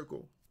this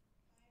circle,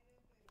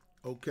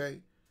 okay,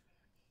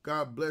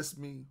 God blessed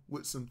me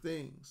with some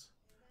things.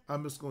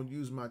 I'm just going to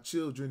use my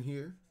children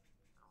here.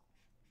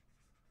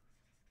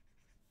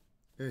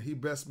 And he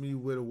blessed me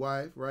with a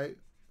wife, right?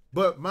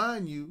 But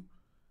mind you,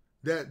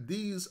 that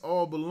these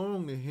all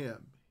belong to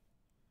him.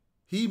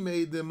 He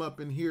made them up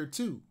in here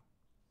too.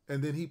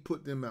 And then he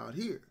put them out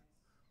here.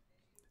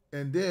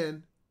 And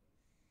then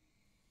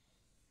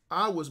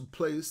I was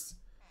placed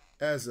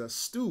as a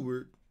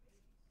steward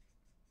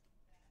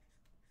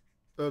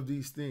of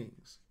these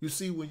things. You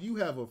see, when you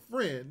have a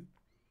friend,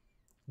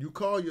 you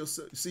call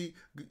yourself, see,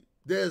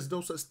 there's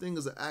no such thing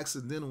as an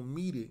accidental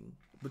meeting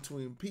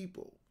between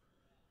people.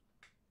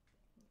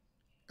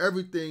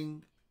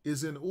 Everything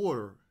is in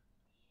order,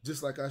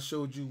 just like I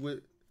showed you with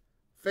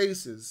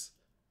faces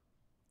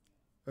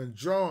and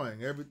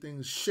drawing.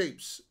 Everything's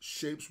shapes.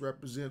 Shapes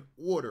represent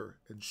order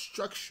and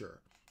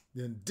structure,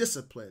 then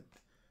discipline.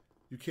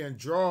 You can't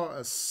draw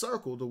a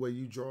circle the way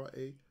you draw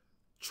a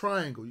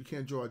triangle. You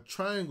can't draw a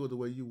triangle the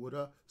way you would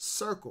a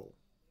circle.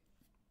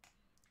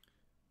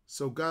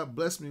 So God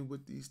blessed me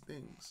with these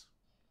things.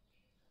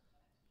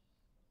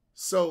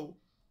 So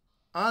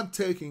I'm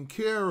taking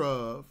care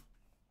of,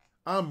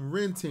 I'm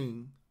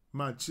renting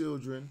my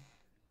children,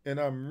 and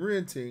I'm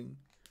renting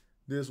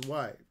this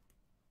wife.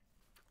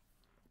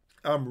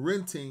 I'm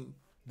renting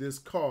this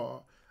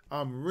car.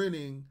 I'm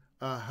renting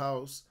a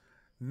house.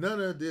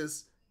 None of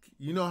this,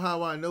 you know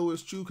how I know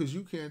it's true? Because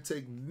you can't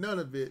take none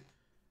of it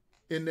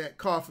in that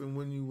coffin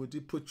when you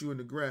would put you in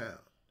the ground.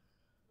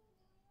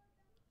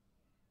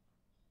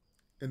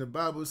 And the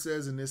Bible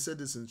says, and they said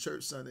this in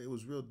church Sunday, it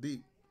was real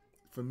deep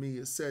for me.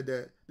 It said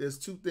that there's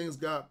two things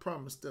God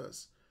promised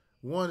us.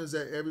 One is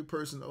that every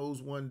person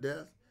owes one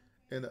death,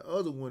 and the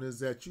other one is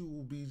that you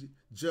will be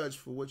judged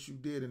for what you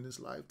did in this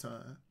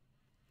lifetime.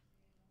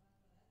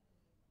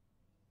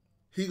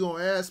 He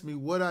gonna ask me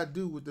what I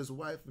do with this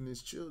wife and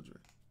his children.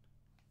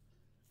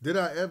 Did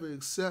I ever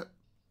accept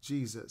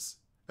Jesus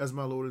as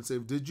my Lord and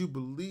Savior? Did you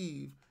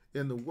believe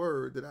in the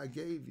word that I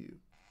gave you?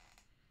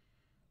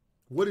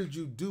 What did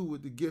you do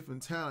with the gift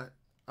and talent?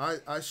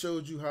 I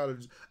showed you how to,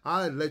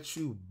 I let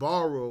you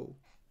borrow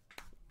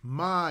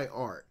my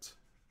art.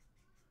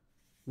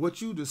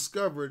 What you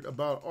discovered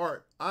about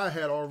art, I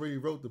had already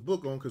wrote the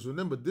book on, because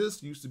remember,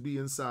 this used to be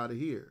inside of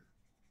here.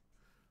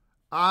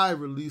 I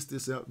released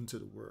this out into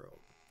the world.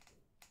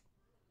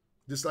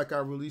 Just like I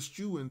released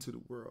you into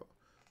the world.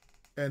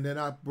 And then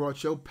I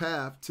brought your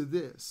path to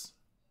this.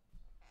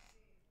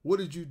 What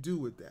did you do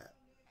with that?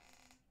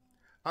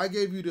 I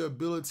gave you the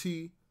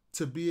ability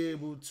to be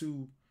able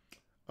to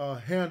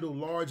handle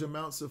large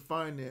amounts of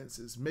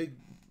finances,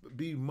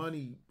 be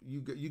money.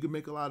 You can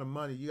make a lot of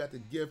money. You got the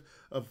gift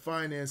of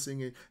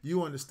financing and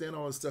you understand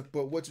all this stuff.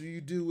 But what do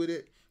you do with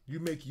it? You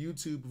make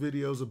YouTube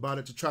videos about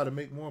it to try to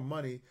make more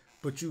money,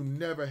 but you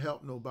never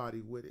help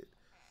nobody with it.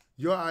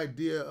 Your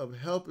idea of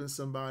helping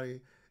somebody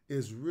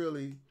is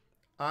really,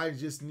 I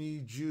just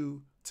need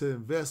you to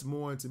invest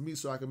more into me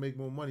so I can make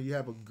more money. You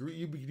have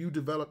you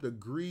developed a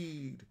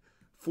greed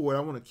for it.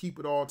 I want to keep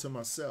it all to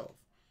myself.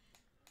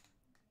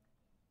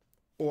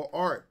 Or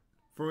art,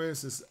 for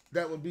instance,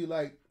 that would be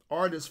like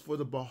art is for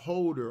the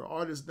beholder.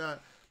 Art is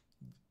not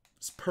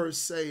per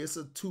se, it's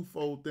a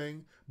twofold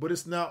thing, but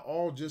it's not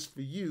all just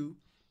for you.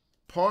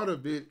 Part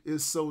of it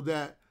is so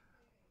that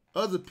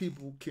other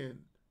people can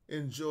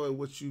enjoy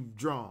what you've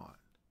drawn.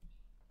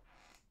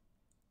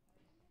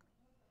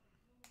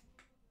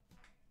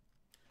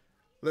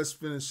 Let's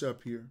finish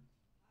up here.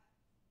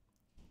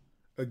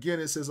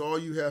 Again, it says all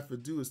you have to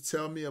do is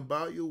tell me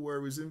about your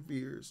worries and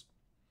fears,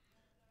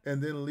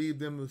 and then leave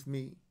them with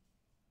me.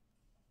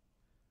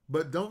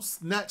 But don't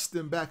snatch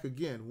them back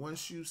again.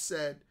 Once you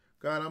said,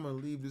 God, I'm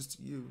going to leave this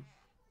to you,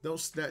 don't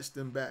snatch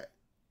them back.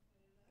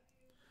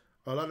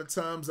 A lot of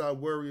times I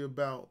worry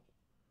about,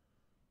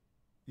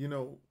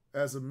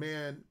 as a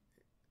man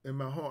in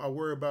my home, I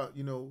worry about,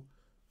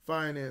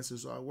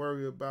 finances. Or I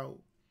worry about,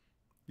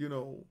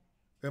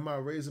 am I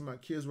raising my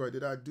kids right?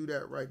 Did I do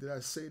that right? Did I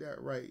say that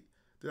right?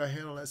 Did I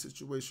handle that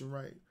situation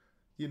right?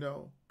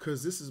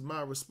 Because this is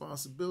my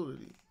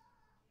responsibility.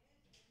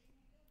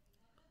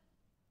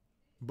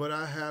 But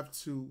I have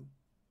to,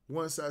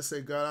 once I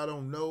say, God, I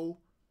don't know,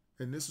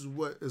 and this is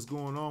what is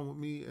going on with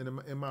me, and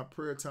in my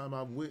prayer time,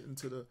 I went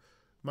into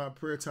my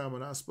prayer time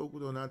and I spoke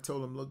with him and I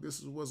told him, look, this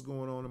is what's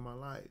going on in my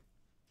life.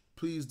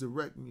 Please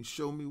direct me.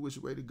 Show me which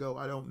way to go.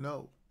 I don't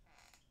know.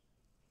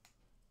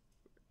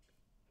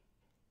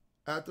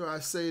 After I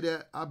say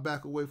that, I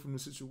back away from the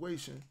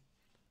situation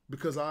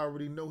because I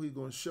already know he's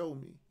going to show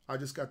me. I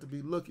just got to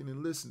be looking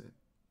and listening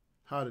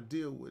how to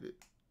deal with it.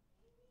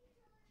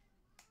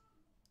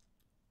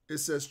 It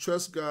says,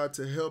 trust God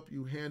to help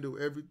you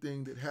handle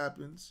everything that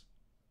happens,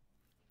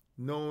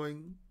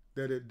 knowing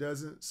that it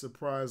doesn't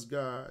surprise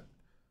God.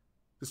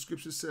 The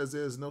scripture says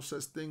there is no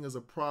such thing as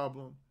a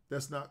problem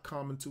that's not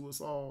common to us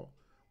all.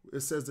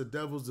 It says the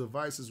devil's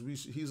devices,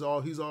 he's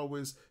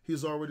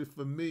already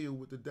familiar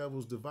with the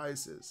devil's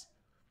devices.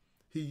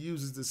 He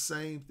uses the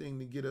same thing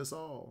to get us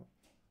all.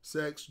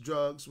 Sex,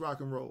 drugs,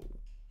 rock and roll.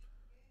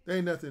 There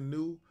ain't nothing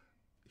new.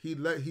 He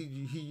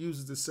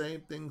uses the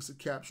same things to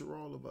capture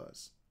all of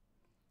us.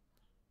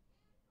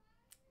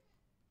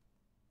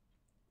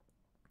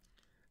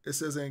 It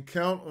says, and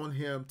count on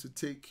him to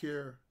take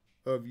care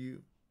of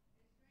you.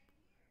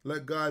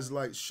 Let God's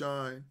light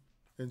shine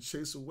and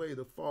chase away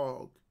the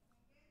fog.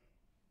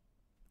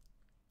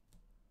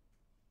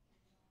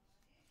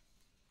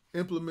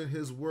 Implement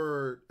his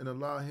word and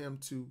allow him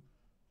to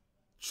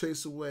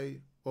chase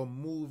away or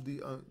move the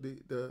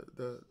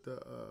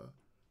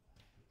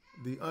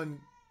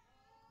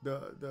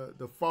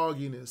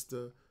fogginess,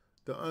 the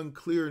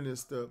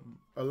unclearness,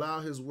 allow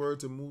his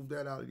word to move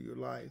that out of your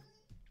life.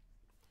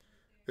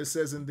 It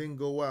says, and then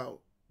go out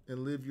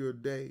and live your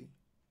day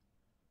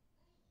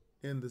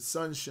in the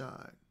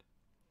sunshine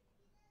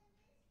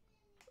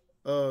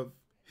of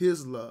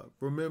his love.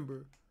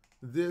 Remember,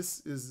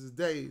 this is the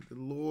day the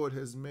Lord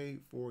has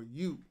made for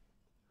you.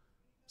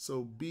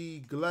 So be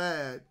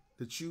glad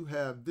that you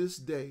have this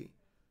day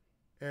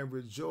and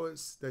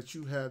rejoice that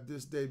you have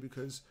this day,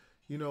 because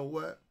you know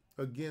what?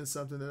 Again,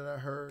 something that I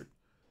heard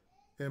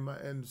in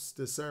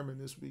the sermon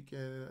this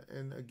weekend,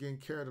 and again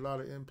carried a lot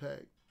of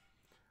impact.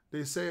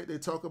 They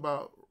talk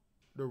about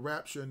the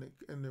rapture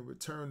and the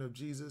return of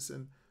Jesus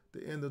and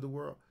the end of the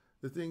world.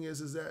 The thing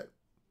is that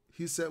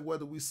he said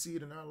whether we see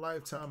it in our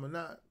lifetime or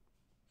not,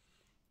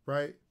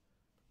 right?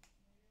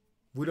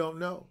 We don't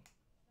know.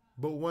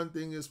 But one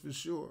thing is for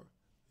sure,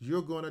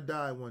 you're going to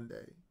die one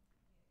day.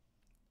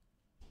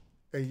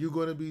 And you're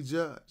going to be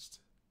judged.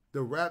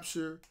 The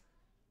rapture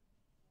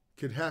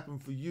could happen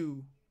for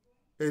you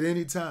at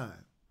any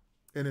time.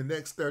 In the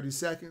next 30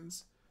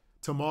 seconds,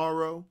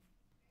 tomorrow.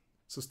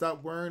 So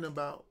stop worrying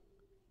about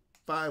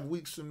 5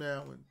 weeks from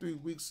now and 3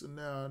 weeks from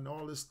now and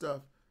all this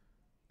stuff,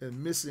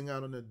 and missing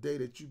out on the day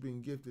that you've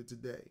been gifted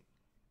today.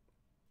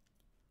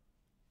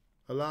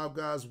 Allow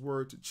God's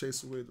word to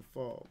chase away the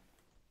fog.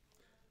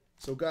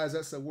 So, guys,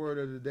 that's the word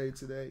of the day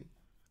today.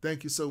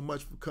 Thank you so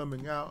much for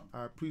coming out.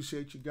 I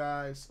appreciate you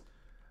guys.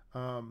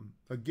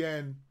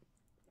 Again,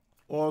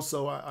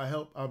 also,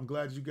 I'm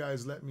glad you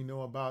guys let me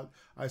know about,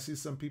 I see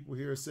some people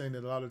here saying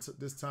that a lot of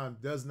this time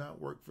does not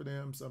work for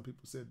them. Some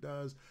people said it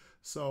does.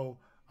 So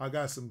I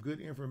got some good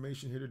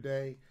information here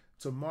today.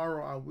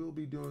 Tomorrow I will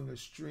be doing a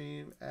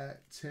stream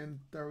at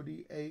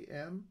 10:30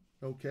 a.m.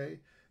 Okay.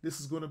 This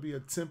is going to be a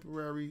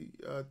temporary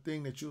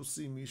thing that you'll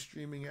see me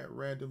streaming at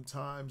random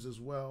times as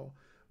well.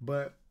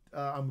 But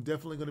I'm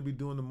definitely going to be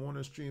doing the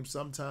morning stream.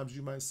 Sometimes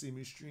you might see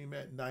me stream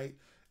at night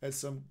at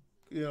some,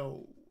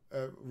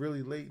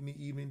 really late in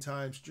the evening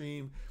time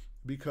stream,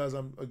 because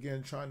I'm,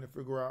 again, trying to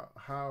figure out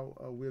how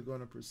we're going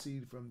to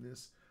proceed from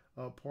this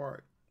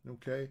part.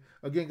 Okay.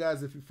 Again,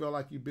 guys, if you feel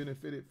like you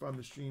benefited from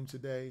the stream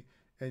today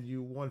and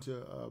you want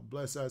to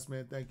bless us,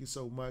 man, thank you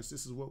so much.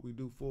 This is what we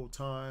do full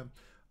time.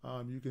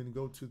 You can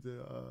go to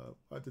the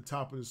at the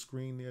top of the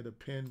screen there. The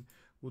pin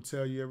will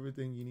tell you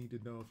everything you need to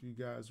know if you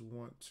guys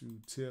want to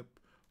tip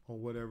or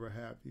whatever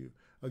have you.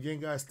 Again,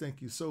 guys,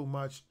 thank you so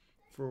much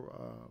for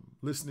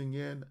listening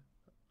in.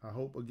 I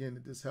hope, again,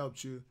 that this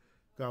helps you.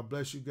 God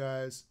bless you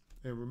guys.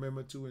 And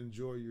remember to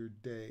enjoy your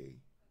day.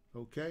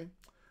 Okay?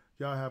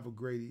 Y'all have a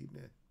great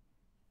evening.